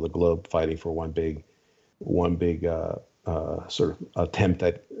all over the globe fighting for one big sort of attempt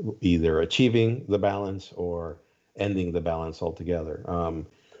at either achieving the balance or ending the balance altogether.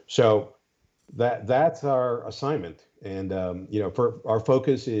 So that's our assignment, and for our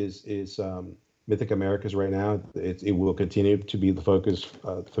focus is Mythic Americas right now. It will continue to be the focus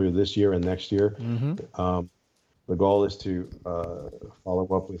through this year and next year. The goal is to follow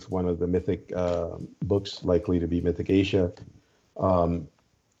up with one of the Mythic books, likely to be Mythic Asia.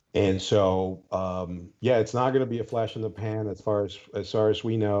 And so, it's not going to be a flash in the pan as far as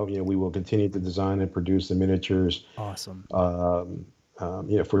we know. We will continue to design and produce the miniatures. Awesome.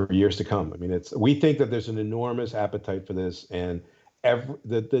 For years to come. I mean, we think that there's an enormous appetite for this, and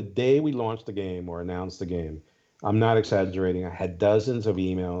the day we launched the game or announced the game, I'm not exaggerating, I had dozens of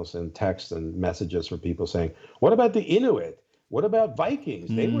emails and texts and messages from people saying, "What about the Inuit? What about Vikings?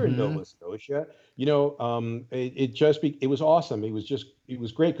 They were in Nova Scotia." It was awesome. It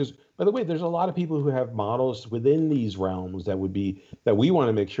was great because, by the way, there's a lot of people who have models within these realms that we want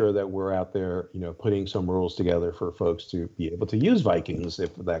to make sure that we're out there, putting some rules together for folks to be able to use Vikings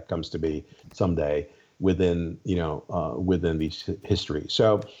if that comes to be someday within these history.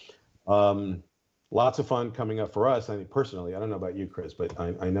 So, lots of fun coming up for us. I mean, personally, I don't know about you, Chris, but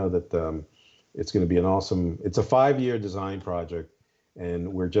I know that it's going to be it's a 5-year design project,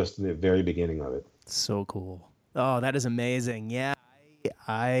 and we're just in the very beginning of it. So cool. Oh, that is amazing. Yeah.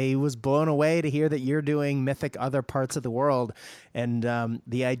 I was blown away to hear that you're doing Mythic other parts of the world, and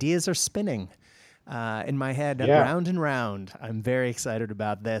the ideas are spinning in my head, round and round. I'm very excited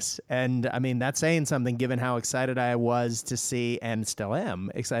about this. And I mean, that's saying something given how excited I was to see, and still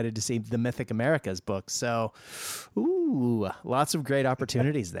am excited to see, the Mythic Americas book. So, lots of great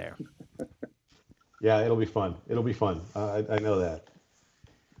opportunities there. Yeah, it'll be fun. I know that.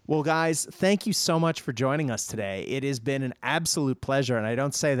 Well, guys, thank you so much for joining us today. It has been an absolute pleasure, and I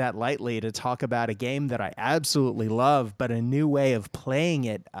don't say that lightly, to talk about a game that I absolutely love, but a new way of playing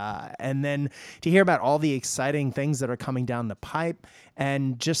it, and then to hear about all the exciting things that are coming down the pipe,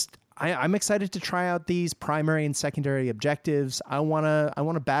 and just I'm excited to try out these primary and secondary objectives. I want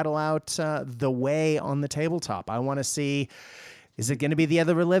to battle out the way on the tabletop. I want to see, is it going to be the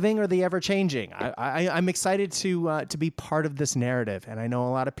ever living or the ever changing? I'm excited to be part of this narrative, and I know a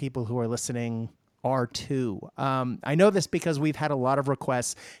lot of people who are listening are too. I know this because we've had a lot of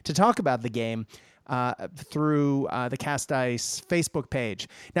requests to talk about the game through the Cast Dice Facebook page.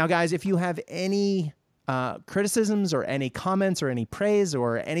 Now, guys, if you have any criticisms or any comments or any praise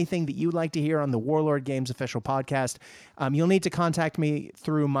or anything that you'd like to hear on the Warlord Games official podcast, you'll need to contact me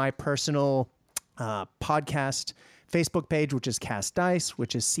through my personal podcast Facebook page, which is Cast Dice,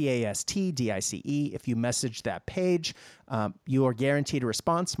 which is CASTDICE. If you message that page, you are guaranteed a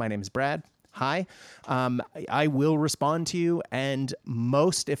response. My name is Brad. Hi. I will respond to you, and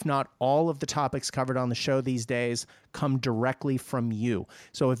most, if not all, of the topics covered on the show these days come directly from you.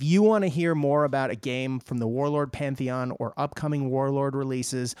 So if you want to hear more about a game from the Warlord Pantheon or upcoming Warlord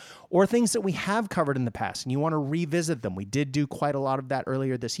releases or things that we have covered in the past and you want to revisit them, we did do quite a lot of that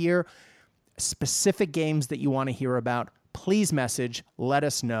earlier this year, specific games that you want to hear about, please message, let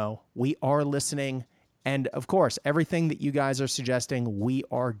us know. We are listening. And of course, everything that you guys are suggesting, we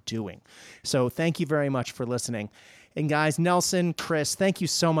are doing. So thank you very much for listening. And guys, Nelson, Chris, thank you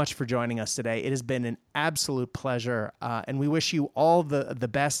so much for joining us today. It has been an absolute pleasure. And we wish you all the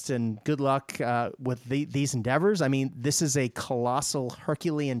best and good luck with these endeavors. I mean, this is a colossal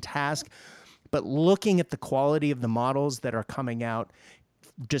Herculean task, but looking at the quality of the models that are coming out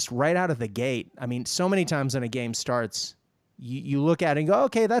just right out of the gate. I mean, so many times when a game starts, you look at it and go,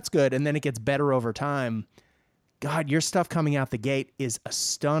 okay, that's good. And then it gets better over time. God, your stuff coming out the gate is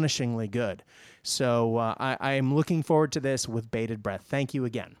astonishingly good. So I am looking forward to this with bated breath. Thank you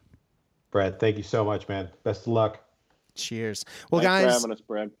again. Brad, thank you so much, man. Best of luck. Cheers. Well, Thanks guys, for having us,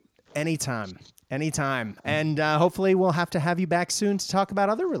 Brad. Anytime. And hopefully we'll have to have you back soon to talk about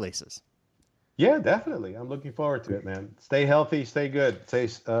other releases. Yeah, definitely. I'm looking forward to it, man. Stay healthy, stay good,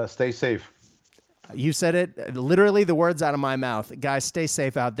 stay safe. You said it, literally the words out of my mouth. Guys, stay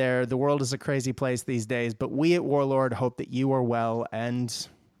safe out there. The world is a crazy place these days, but we at Warlord hope that you are well and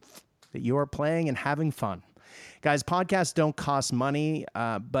that you are playing and having fun. Guys, podcasts don't cost money,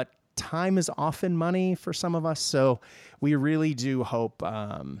 but time is often money for some of us. So we really do hope,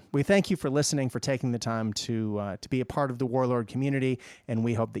 we thank you for listening, for taking the time to be a part of the Warlord community, and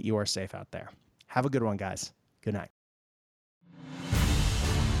we hope that you are safe out there. Have a good one, guys. Good night.